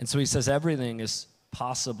 And so he says everything is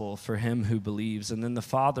possible for him who believes. And then the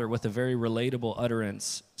Father, with a very relatable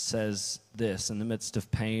utterance, says this: in the midst of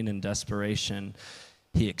pain and desperation,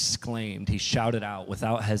 he exclaimed, he shouted out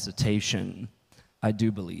without hesitation, I do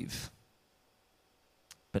believe,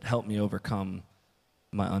 but help me overcome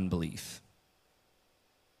my unbelief.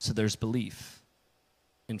 So there's belief.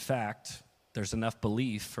 In fact, there's enough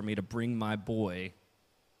belief for me to bring my boy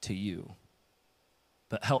to you,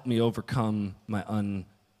 but help me overcome my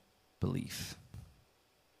unbelief.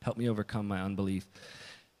 Help me overcome my unbelief.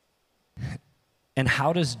 And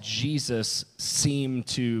how does Jesus seem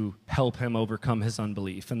to help him overcome his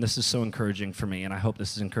unbelief? And this is so encouraging for me, and I hope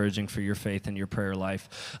this is encouraging for your faith and your prayer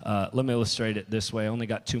life. Let me illustrate it this way. I only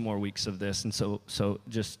got 2 more weeks of this, and so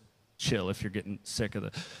just chill if you're getting sick of the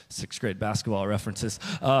 6th grade basketball references.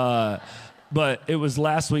 But it was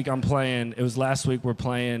last week we're playing,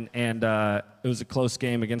 and it was a close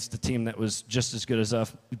game against a team that was just as good as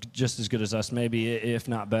us, maybe if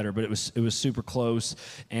not better. But it was super close,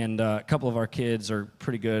 and a couple of our kids are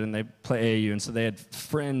pretty good, and they play AAU, and so they had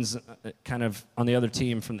friends kind of on the other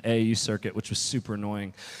team from the AAU circuit, which was super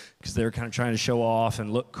annoying because they were kind of trying to show off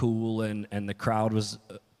and look cool, and the crowd was.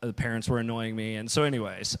 The parents were annoying me, and so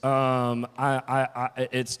anyways,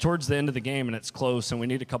 it's towards the end of the game, and it's close, and we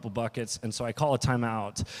need a couple buckets, and so I call a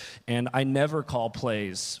timeout, and I never call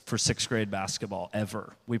plays for 6th grade basketball,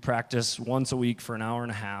 ever. We practice once a week for an hour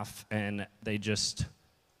and a half, and they just,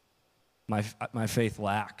 my faith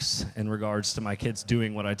lacks in regards to my kids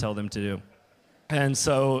doing what I tell them to do. And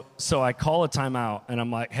so I call a timeout, and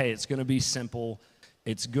I'm like, hey, it's going to be simple.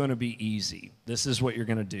 It's going to be easy. This is what you're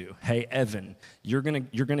going to do. Hey, Evan, you're going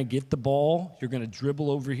to get the ball. You're going to dribble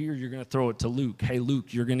over here. You're going to throw it to Luke. Hey,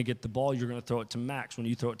 Luke, you're going to get the ball. You're going to throw it to Max. When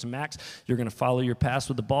you throw it to Max, you're going to follow your pass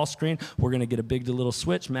with the ball screen. We're going to get a big to little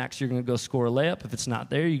switch. Max, you're going to go score a layup. If it's not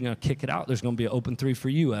there, you're going to kick it out. There's going to be an open 3 for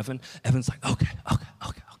you, Evan. Evan's like, okay,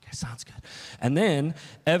 sounds good. And then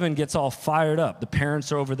Evan gets all fired up. The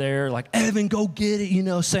parents are over there like, Evan, go get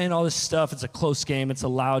it, saying all this stuff. It's a close game. It's a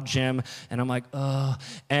loud gym. And I'm like,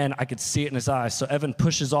 and I could see it in his eyes. So Evan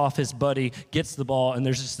pushes off his buddy, gets the ball, and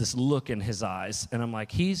there's just this look in his eyes. And I'm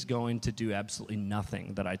like, he's going to do absolutely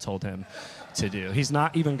nothing that I told him to do. He's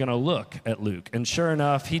not even going to look at Luke. And sure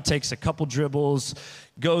enough, he takes a couple dribbles,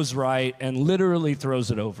 goes right, and literally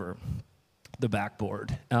throws it over. the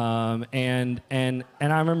backboard. And I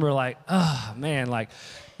remember like, oh man, like,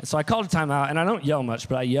 and so I called a timeout, and I don't yell much,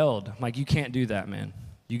 but I yelled. I'm like, you can't do that, man.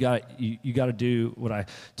 You got to do what I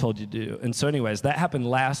told you to do. And so anyways, that happened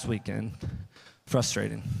last weekend.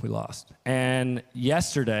 Frustrating. We lost. And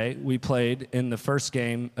yesterday, we played in the first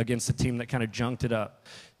game against a team that kind of junked it up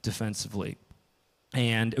defensively.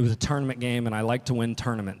 And it was a tournament game, and I like to win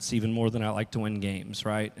tournaments even more than I like to win games,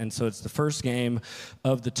 right? And so it's the first game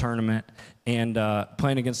of the tournament, and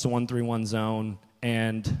playing against a 1-3-1 zone.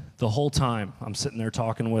 And the whole time, I'm sitting there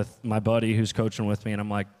talking with my buddy who's coaching with me, and I'm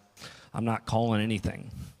like, I'm not calling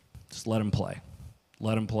anything. Just let him play.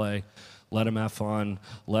 Let him play. Let him have fun.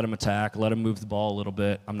 Let him attack. Let him move the ball a little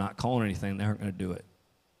bit. I'm not calling anything. They aren't going to do it.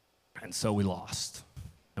 And so we lost,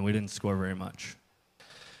 and we didn't score very much.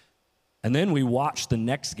 And then we watched the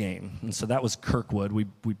next game, and so that was Kirkwood. We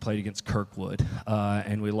played against Kirkwood,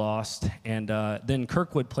 and we lost. And then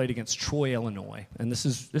Kirkwood played against Troy, Illinois, and this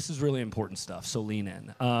is really important stuff. So lean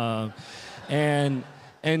in.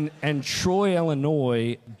 And Troy,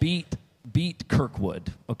 Illinois beat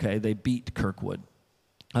Kirkwood. Okay, they beat Kirkwood,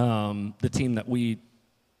 the team that we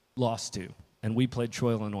lost to, and we played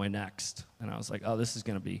Troy, Illinois next. And I was like, oh, this is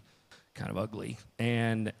going to be kind of ugly.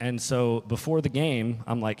 And so before the game,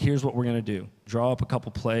 I'm like, here's what we're going to do. Draw up a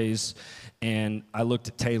couple plays. And I looked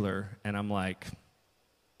at Taylor, and I'm like,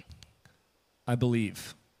 I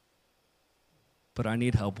believe, but I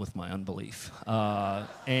need help with my unbelief.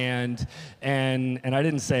 And I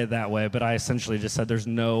didn't say it that way, but I essentially just said there's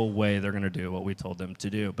no way they're going to do what we told them to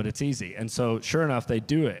do, but it's easy. And so sure enough, they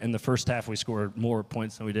do it. In the first half, we scored more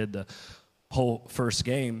points than we did the whole first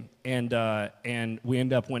game, and we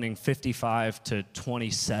end up winning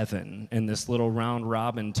 55-27 in this little round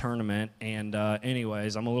robin tournament. And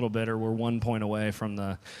anyways, I'm a little bitter. We're 1 point away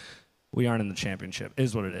from we aren't in the championship,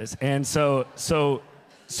 is what it is. And so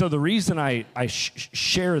the reason I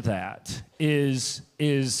share that is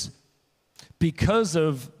because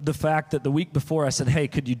of the fact that the week before I said, hey,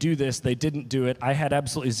 could you do this? They didn't do it. I had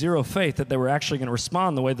absolutely zero faith that they were actually going to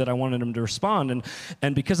respond the way that I wanted them to respond.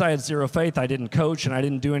 And because I had zero faith, I didn't coach and I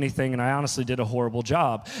didn't do anything, and I honestly did a horrible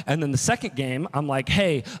job. And then the second game, I'm like,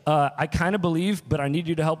 hey, I kind of believe, but I need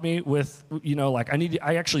you to help me with,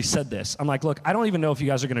 I actually said this. I'm like, look, I don't even know if you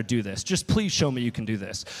guys are going to do this. Just please show me you can do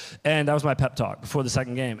this. And that was my pep talk before the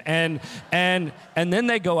second game. And then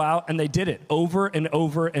they go out and they did it over and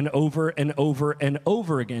over and over and over and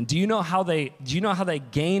over again. Do you know how they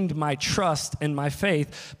gained my trust and my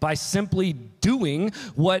faith? By simply doing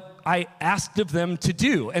what I asked of them to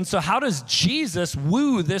do. And so how does Jesus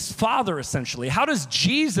woo this father, essentially? How does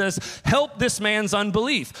Jesus help this man's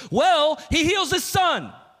unbelief? Well, he heals his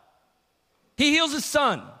son. He heals his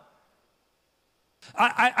son.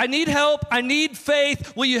 I need help. I need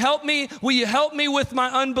faith. Will you help me? Will you help me with my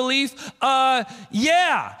unbelief?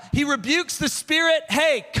 Yeah. He rebukes the spirit.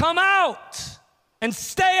 Hey, come out and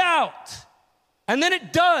stay out. And then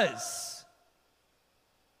it does.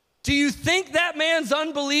 Do you think that man's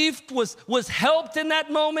unbelief was helped in that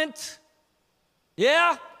moment?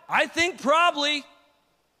 Yeah, I think probably.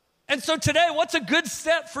 And so today, what's a good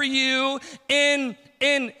step for you in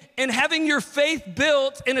having your faith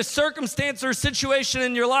built in a circumstance or a situation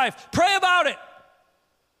in your life? Pray about it.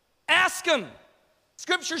 Ask him.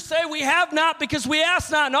 Scriptures say we have not because we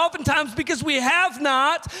ask not. And oftentimes because we have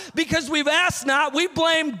not, because we've asked not, we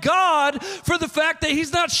blame God for the fact that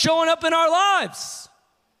he's not showing up in our lives.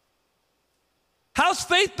 How's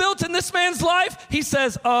faith built in this man's life? He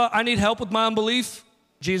says, I need help with my unbelief.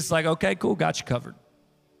 Jesus is like, okay, cool, got you covered.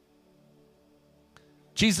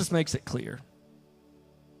 Jesus makes it clear.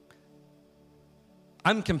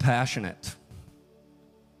 I'm compassionate.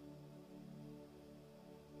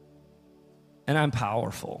 And I'm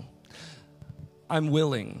powerful. I'm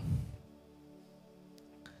willing.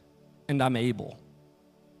 And I'm able.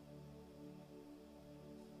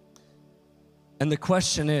 And the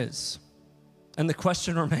question is, and the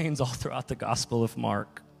question remains all throughout the Gospel of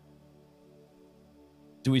Mark,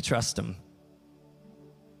 do we trust him?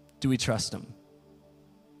 Do we trust him?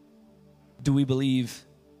 Do we believe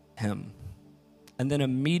him? And then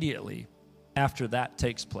immediately after that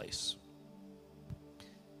takes place,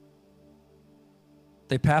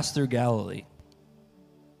 they passed through Galilee.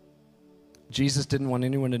 Jesus didn't want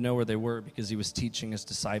anyone to know where they were because he was teaching his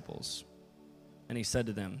disciples. And he said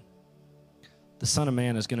to them, the Son of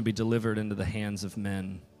Man is going to be delivered into the hands of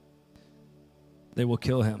men. They will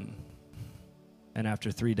kill him. And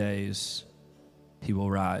after 3 days, he will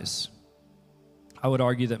rise. I would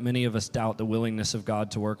argue that many of us doubt the willingness of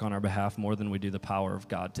God to work on our behalf more than we do the power of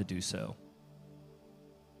God to do so.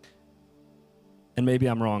 And maybe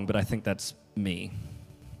I'm wrong, but I think that's me.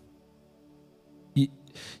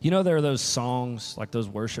 you know there are those songs, like those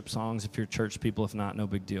worship songs, if you're church people, if not, no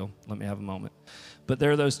big deal. Let me have a moment. But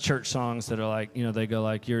there are those church songs that are like, you know, they go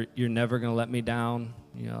like, you're never going to let me down.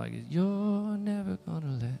 You know, like, you're never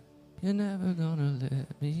going to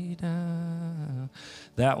let me down.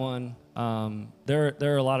 That one. There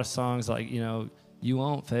are a lot of songs like, you know, you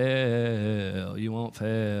won't fail, you won't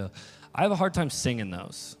fail. I have a hard time singing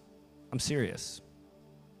those. I'm serious.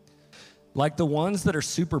 Like the ones that are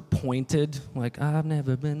super pointed, like, I've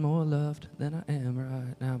never been more loved than I am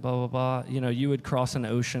right now, blah, blah, blah. You know, you would cross an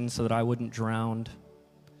ocean so that I wouldn't drown.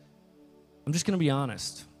 I'm just going to be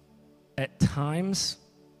honest. At times,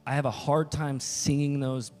 I have a hard time singing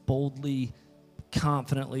those boldly,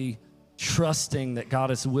 confidently, trusting that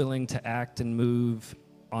God is willing to act and move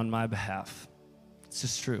on my behalf. It's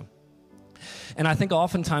just true. And I think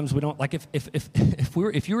oftentimes we don't, like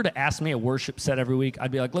if you were to ask me a worship set every week,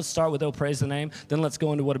 I'd be like, let's start with, oh, praise the name. Then let's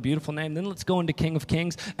go into what a beautiful name. Then let's go into King of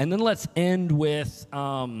Kings. And then let's end with,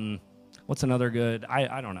 what's another good,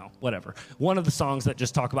 I don't know, whatever. One of the songs that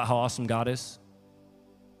just talk about how awesome God is.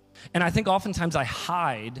 And I think oftentimes I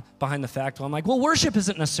hide behind the fact, well, I'm like, well, worship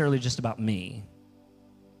isn't necessarily just about me.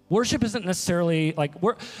 Worship isn't necessarily, like,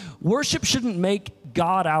 worship shouldn't make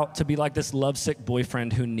God out to be like this lovesick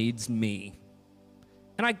boyfriend who needs me.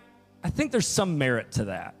 And I think there's some merit to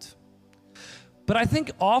that. But I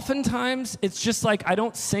think oftentimes it's just like I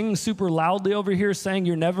don't sing super loudly over here saying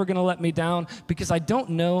you're never going to let me down because I don't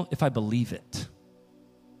know if I believe it.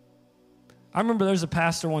 I remember there was a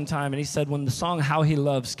pastor one time and he said when the song How He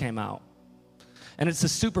Loves came out, and it's a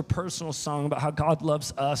super personal song about how God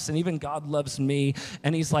loves us and even God loves me.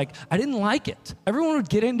 And he's like, I didn't like it. Everyone would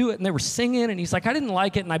get into it and they were singing. And he's like, I didn't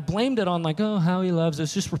like it. And I blamed it on like, oh, how he loves.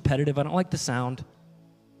 It's just repetitive. I don't like the sound.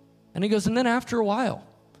 And he goes, and then after a while,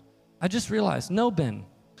 I just realized, no, Ben,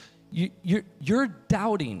 you're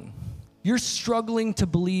doubting. You're struggling to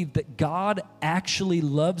believe that God actually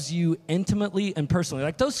loves you intimately and personally.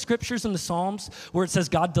 Like those scriptures in the Psalms where it says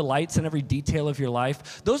God delights in every detail of your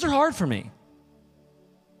life, those are hard for me.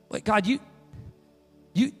 Like, God, you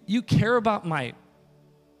care about my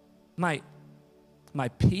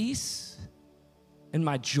peace and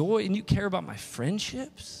my joy, and you care about my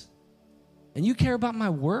friendships, and you care about my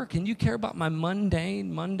work, and you care about my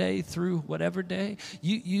mundane Monday through whatever day.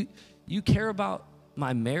 You care about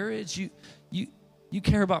my marriage. You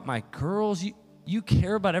care about my girls. You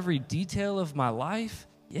care about every detail of my life.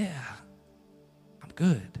 Yeah, I'm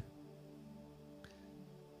good.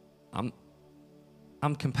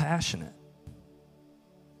 I'm compassionate.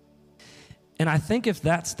 And I think if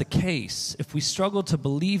that's the case, if we struggle to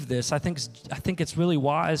believe this, I think it's really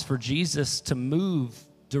wise for Jesus to move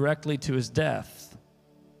directly to his death.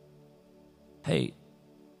 Hey,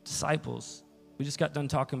 disciples, we just got done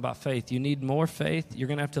talking about faith. You need more faith? You're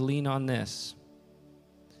going to have to lean on this.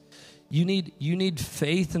 You need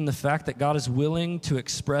faith in the fact that God is willing to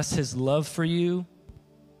express his love for you.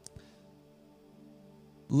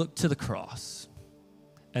 Look to the cross.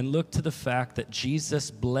 And look to the fact that Jesus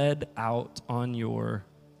bled out on your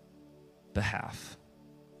behalf.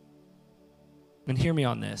 And hear me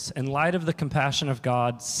on this. In light of the compassion of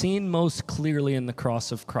God, seen most clearly in the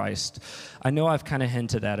cross of Christ, I know I've kind of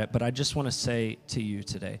hinted at it, but I just want to say to you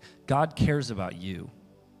today, God cares about you.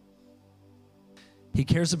 He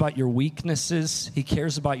cares about your weaknesses. He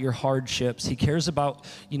cares about your hardships. He cares about,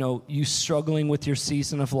 you struggling with your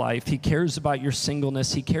season of life. He cares about your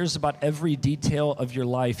singleness. He cares about every detail of your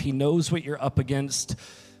life. He knows what you're up against.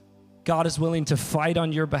 God is willing to fight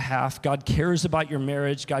on your behalf. God cares about your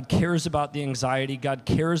marriage. God cares about the anxiety. God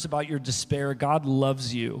cares about your despair. God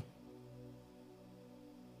loves you.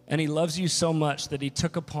 And he loves you so much that he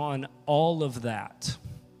took upon all of that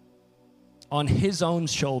on his own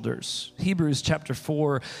shoulders. Hebrews chapter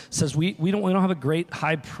 4 says we don't have a great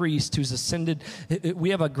high priest who's ascended. We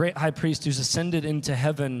have a great high priest who's ascended into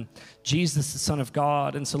heaven, Jesus, the Son of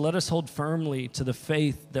God. And so let us hold firmly to the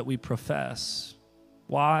faith that we profess.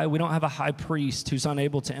 Why? We don't have a high priest who's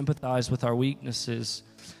unable to empathize with our weaknesses,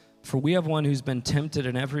 for we have one who's been tempted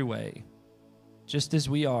in every way, just as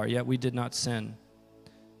we are, yet we did not sin.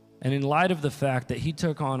 And in light of the fact that he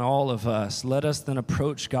took on all of us, let us then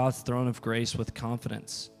approach God's throne of grace with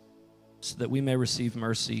confidence so that we may receive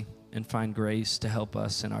mercy and find grace to help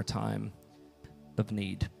us in our time of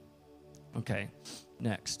need. Okay,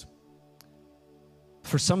 next.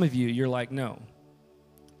 For some of you, you're like, no,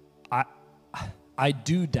 I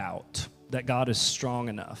do doubt that God is strong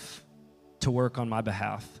enough to work on my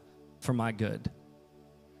behalf for my good.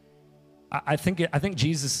 I think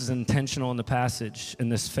Jesus is intentional in the passage, in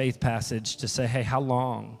this faith passage, to say, hey, how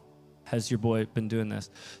long has your boy been doing this?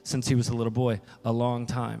 Since he was a little boy, a long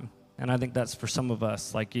time. And I think that's for some of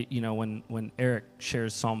us. Like, when Eric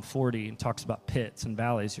shares Psalm 40 and talks about pits and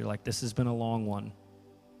valleys, you're like, this has been a long one.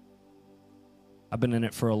 I've been in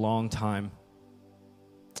it for a long time.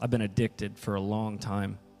 I've been addicted for a long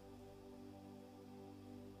time.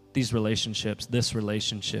 These relationships, this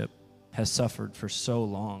relationship has suffered for so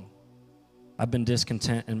long. I've been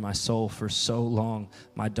discontent in my soul for so long.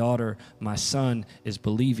 My daughter, my son is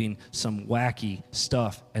believing some wacky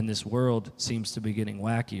stuff, and this world seems to be getting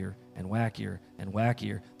wackier and wackier and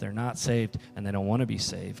wackier. They're not saved, and they don't want to be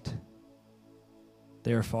saved.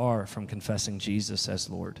 They are far from confessing Jesus as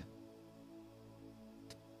Lord.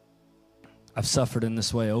 I've suffered in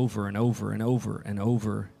this way over and over and over and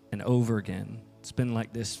over and over again. It's been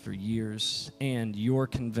like this for years, and you're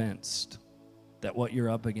convinced that what you're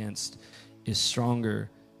up against is stronger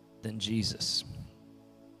than Jesus.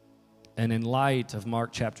 And in light of Mark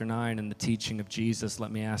chapter 9 and the teaching of Jesus,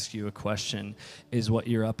 let me ask you a question. Is what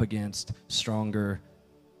you're up against stronger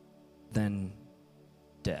than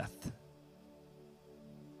death?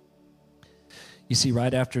 You see,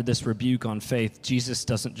 right after this rebuke on faith, Jesus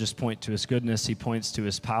doesn't just point to his goodness, he points to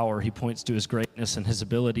his power, he points to his greatness and his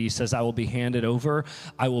ability. He says, I will be handed over,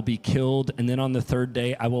 I will be killed, and then on the third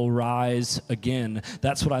day, I will rise again.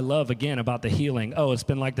 That's what I love, again, about the healing. Oh, it's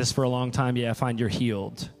been like this for a long time. Yeah, I find you're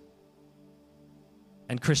healed.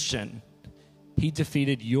 And Christian, he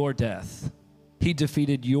defeated your death. He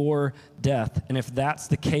defeated your death. And if that's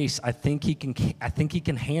the case, I think he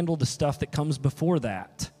can handle the stuff that comes before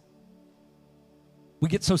that. We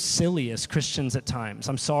get so silly as Christians at times.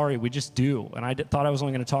 I'm sorry, we just do. And I thought I was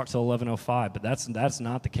only going to talk till 11:05, but that's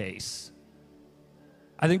not the case.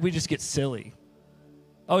 I think we just get silly.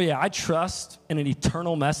 Oh yeah, I trust in an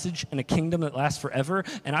eternal message and a kingdom that lasts forever,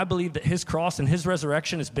 and I believe that his cross and his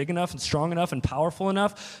resurrection is big enough and strong enough and powerful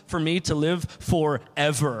enough for me to live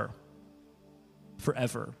forever.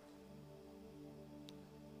 Forever.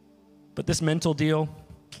 But this mental deal,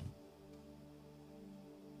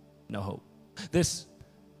 no hope.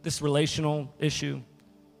 This relational issue,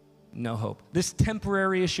 no hope. This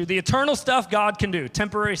temporary issue, the eternal stuff God can do.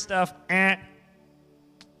 Temporary stuff,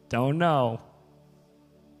 don't know.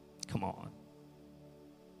 Come on.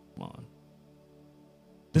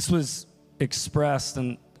 This was expressed,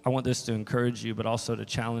 and I want this to encourage you, but also to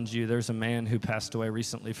challenge you. There's a man who passed away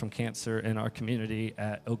recently from cancer in our community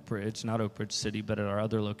at Oak Bridge, not Oak Bridge City, but at our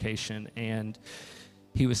other location, and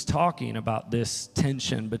he was talking about this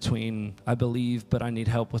tension between, I believe, but I need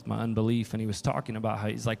help with my unbelief. And he was talking about how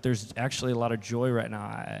he's like, there's actually a lot of joy right now.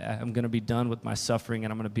 I'm going to be done with my suffering,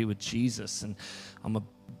 and I'm going to be with Jesus, and I'm going to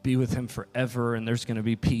be with him forever, and there's going to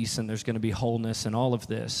be peace, and there's going to be wholeness, and all of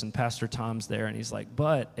this. And Pastor Tom's there, and he's like,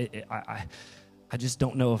 but I just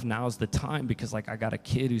don't know if now's the time, because like I got a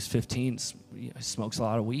kid who's 15, smokes a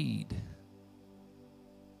lot of weed.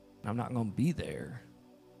 And I'm not going to be there.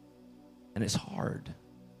 And it's hard.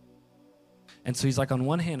 And so he's like, on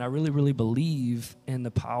one hand, I really, really believe in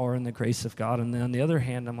the power and the grace of God. And then on the other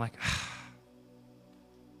hand, I'm like,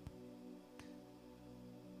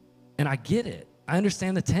 And I get it. I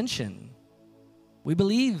understand the tension. We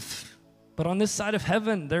believe. But on this side of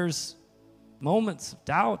heaven, there's moments of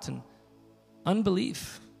doubt and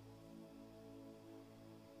unbelief.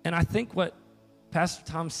 And I think what Pastor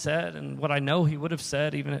Tom said, and what I know he would have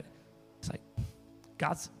said, it's like,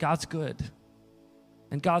 God's good.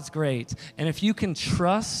 And God's great. And if you can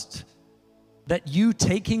trust that you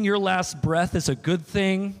taking your last breath is a good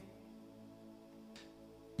thing,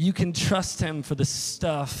 you can trust him for the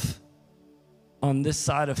stuff on this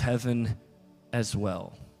side of heaven as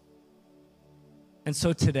well. And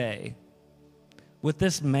so today, with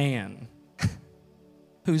this man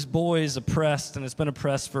whose boy is oppressed and has been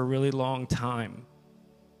oppressed for a really long time,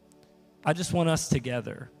 I just want us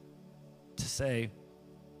together to say,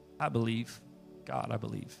 I believe. God, I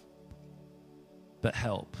believe, but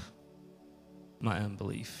help my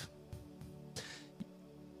unbelief.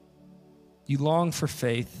 You long for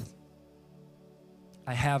faith.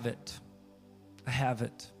 I have it.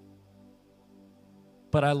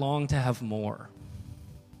 But I long to have more.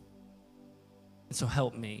 And so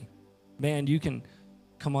help me. Man, you can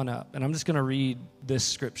come on up. And I'm just going to read this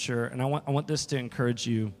scripture, and I want this to encourage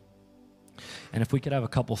you. And if we could have a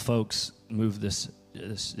couple folks move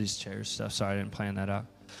these chairs stuff. Sorry, I didn't plan that out.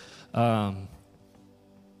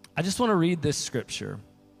 I just want to read this scripture,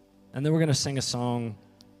 and then we're going to sing a song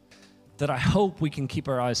that I hope we can keep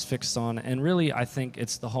our eyes fixed on. And really, I think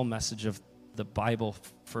it's the whole message of the Bible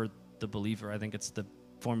for the believer. I think it's the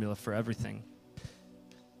formula for everything.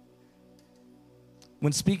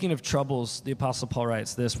 When speaking of troubles, the Apostle Paul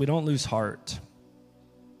writes this: we don't lose heart.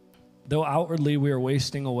 Though outwardly we are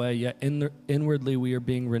wasting away, yet inwardly we are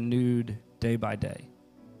being renewed day by day.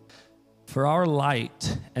 For our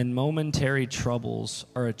light and momentary troubles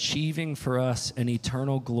are achieving for us an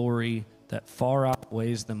eternal glory that far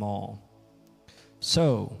outweighs them all.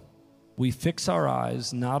 So we fix our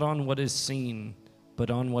eyes not on what is seen, but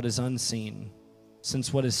on what is unseen,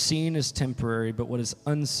 since what is seen is temporary, but what is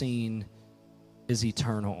unseen is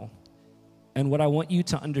eternal. And what I want you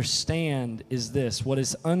to understand is this: what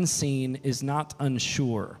is unseen is not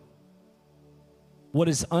unsure. What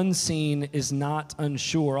is unseen is not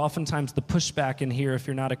unsure. Oftentimes the pushback in here, if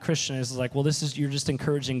you're not a Christian, is like, well, you're just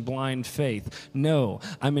encouraging blind faith. No,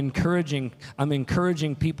 I'm encouraging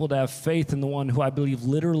people to have faith in the one who I believe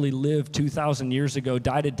literally lived 2,000 years ago,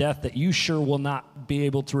 died a death that you sure will not be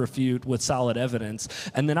able to refute with solid evidence.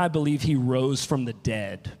 And then I believe he rose from the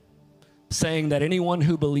dead, saying that anyone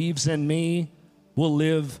who believes in me will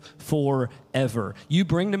live forever. You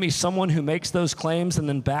bring to me someone who makes those claims and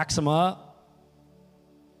then backs them up,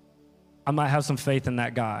 I might have some faith in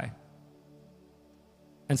that guy.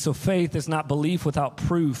 And so faith is not belief without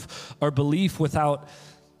proof or belief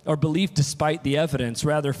despite the evidence.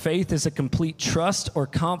 Rather, faith is a complete trust or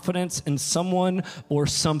confidence in someone or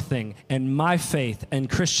something. And my faith, and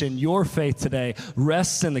Christian, your faith today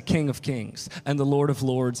rests in the King of Kings and the Lord of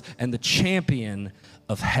Lords and the champion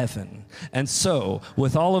of heaven. And so,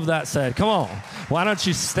 with all of that said, come on, why don't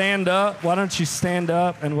you stand up? Why don't you stand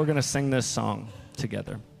up and we're going to sing this song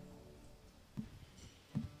together.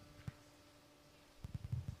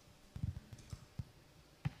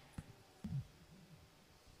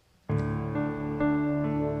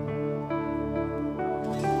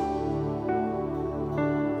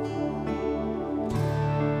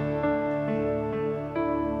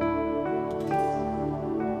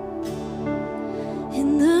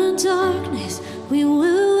 Darkness, we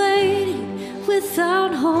were waiting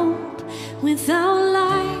without hope, without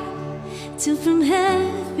light, till from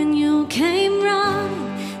heaven you came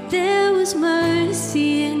running. There was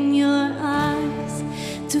mercy in your eyes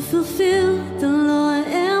to fulfill the law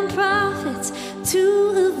and prophets. To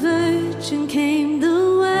a virgin came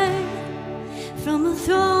the way, from a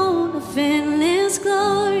throne of endless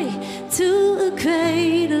glory to a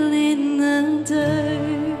cradle in the dirt.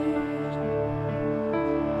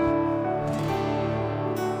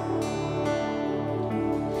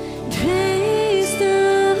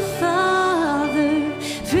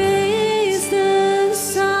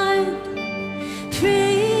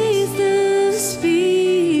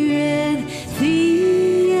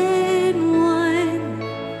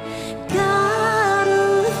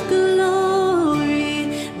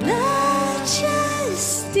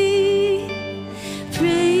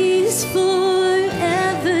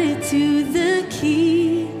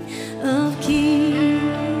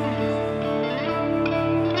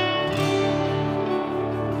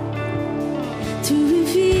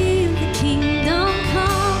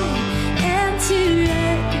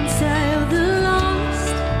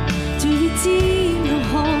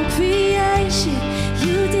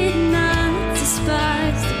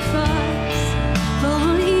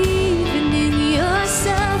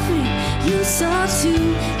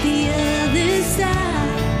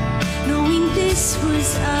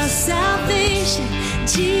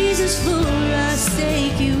 Jesus, for our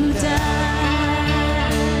sake you died.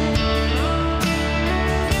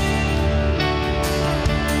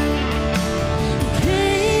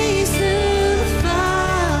 Praise the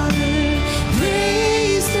Father,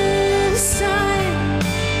 praise the Son,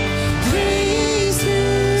 praise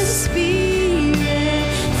the Spirit,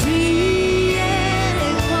 three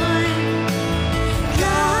and one.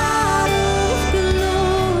 God of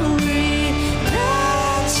glory,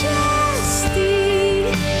 majesty.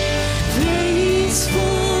 Praise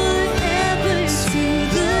forever to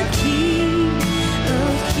the King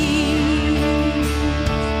of Kings.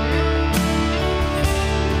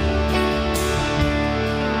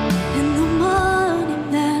 In the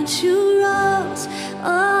morning that you rose,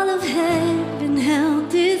 all of heaven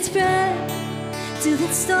held its breath, till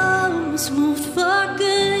that storm was moved for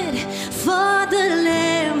good, for the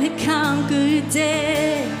Lamb had conquered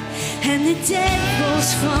death. And the dead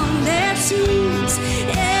rose from their tombs,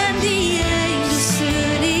 and the angels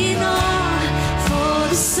stood in awe, for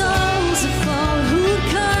the souls of all who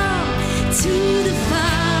come to the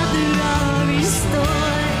Father are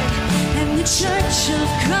restored. And the church of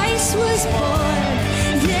Christ was born,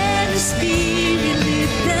 then the Spirit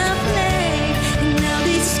lit the flame, and now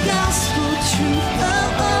this gospel truth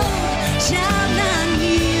of old shall not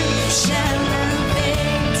kneel, shall not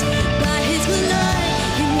faint. By His blood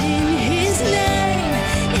name,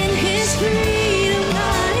 in His freedom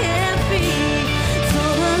I am free,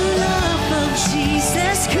 for the Lord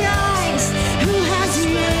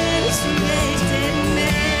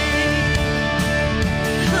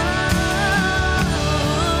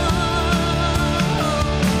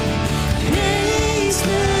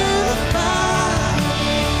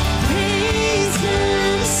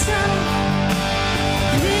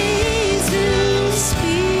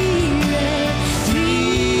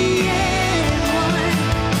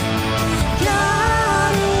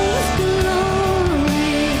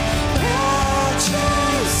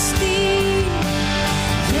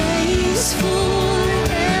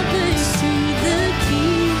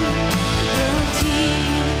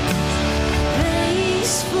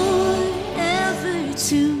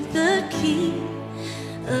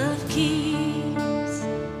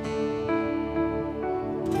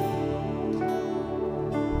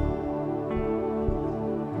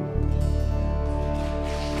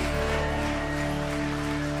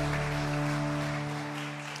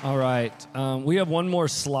All right. We have one more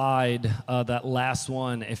slide, that last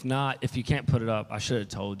one. If not, if you can't put it up, I should have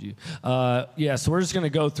told you. Yeah, so we're just going to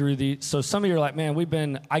go through the. So some of you are like,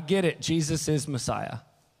 man, I get it. Jesus is Messiah,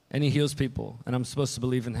 and he heals people, and I'm supposed to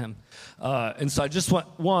believe in him. And so I just want,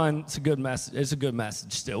 one, it's a good message. It's a good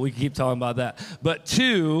message still. We can keep talking about that. But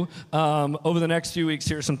two, over the next few weeks,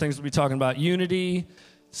 here are some things we'll be talking about. Unity,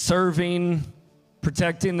 serving,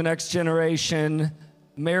 protecting the next generation,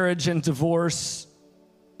 marriage and divorce,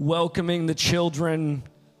 welcoming the children,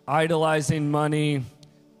 idolizing money,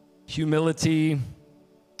 humility,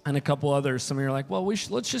 and a couple others. Some of you are like, well,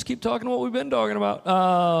 let's just keep talking what we've been talking about.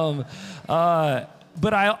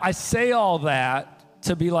 But I say all that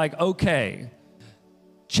to be like, okay,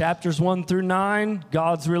 chapters 1 through 9,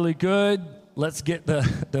 God's really good. Let's get the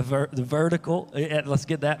vertical, let's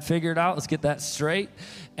get that figured out. Let's get that straight.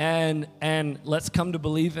 And let's come to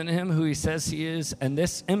believe in him, who he says he is. And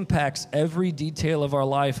this impacts every detail of our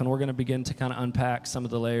life. And we're going to begin to kind of unpack some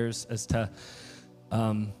of the layers as to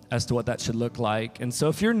what that should look like. And so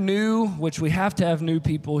if you're new, which we have to have new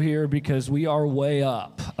people here because we are way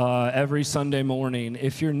up every Sunday morning.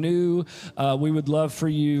 If you're new, we would love for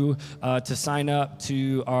you to sign up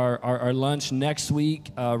to our lunch next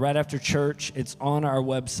week right after church. It's on our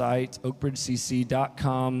website,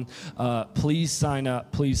 oakbridgecc.com. Please sign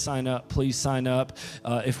up, please sign up, please sign up.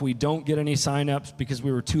 If we don't get any sign-ups because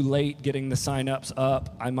we were too late getting the sign-ups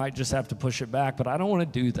up, I might just have to push it back, but I don't want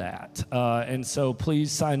to do that. And so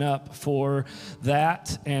please sign up for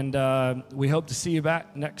that, and we hope to see you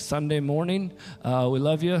back next Sunday morning. We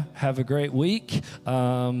love you. Have a great week.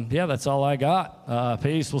 Yeah, that's all I got.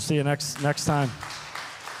 Peace. We'll see you next time.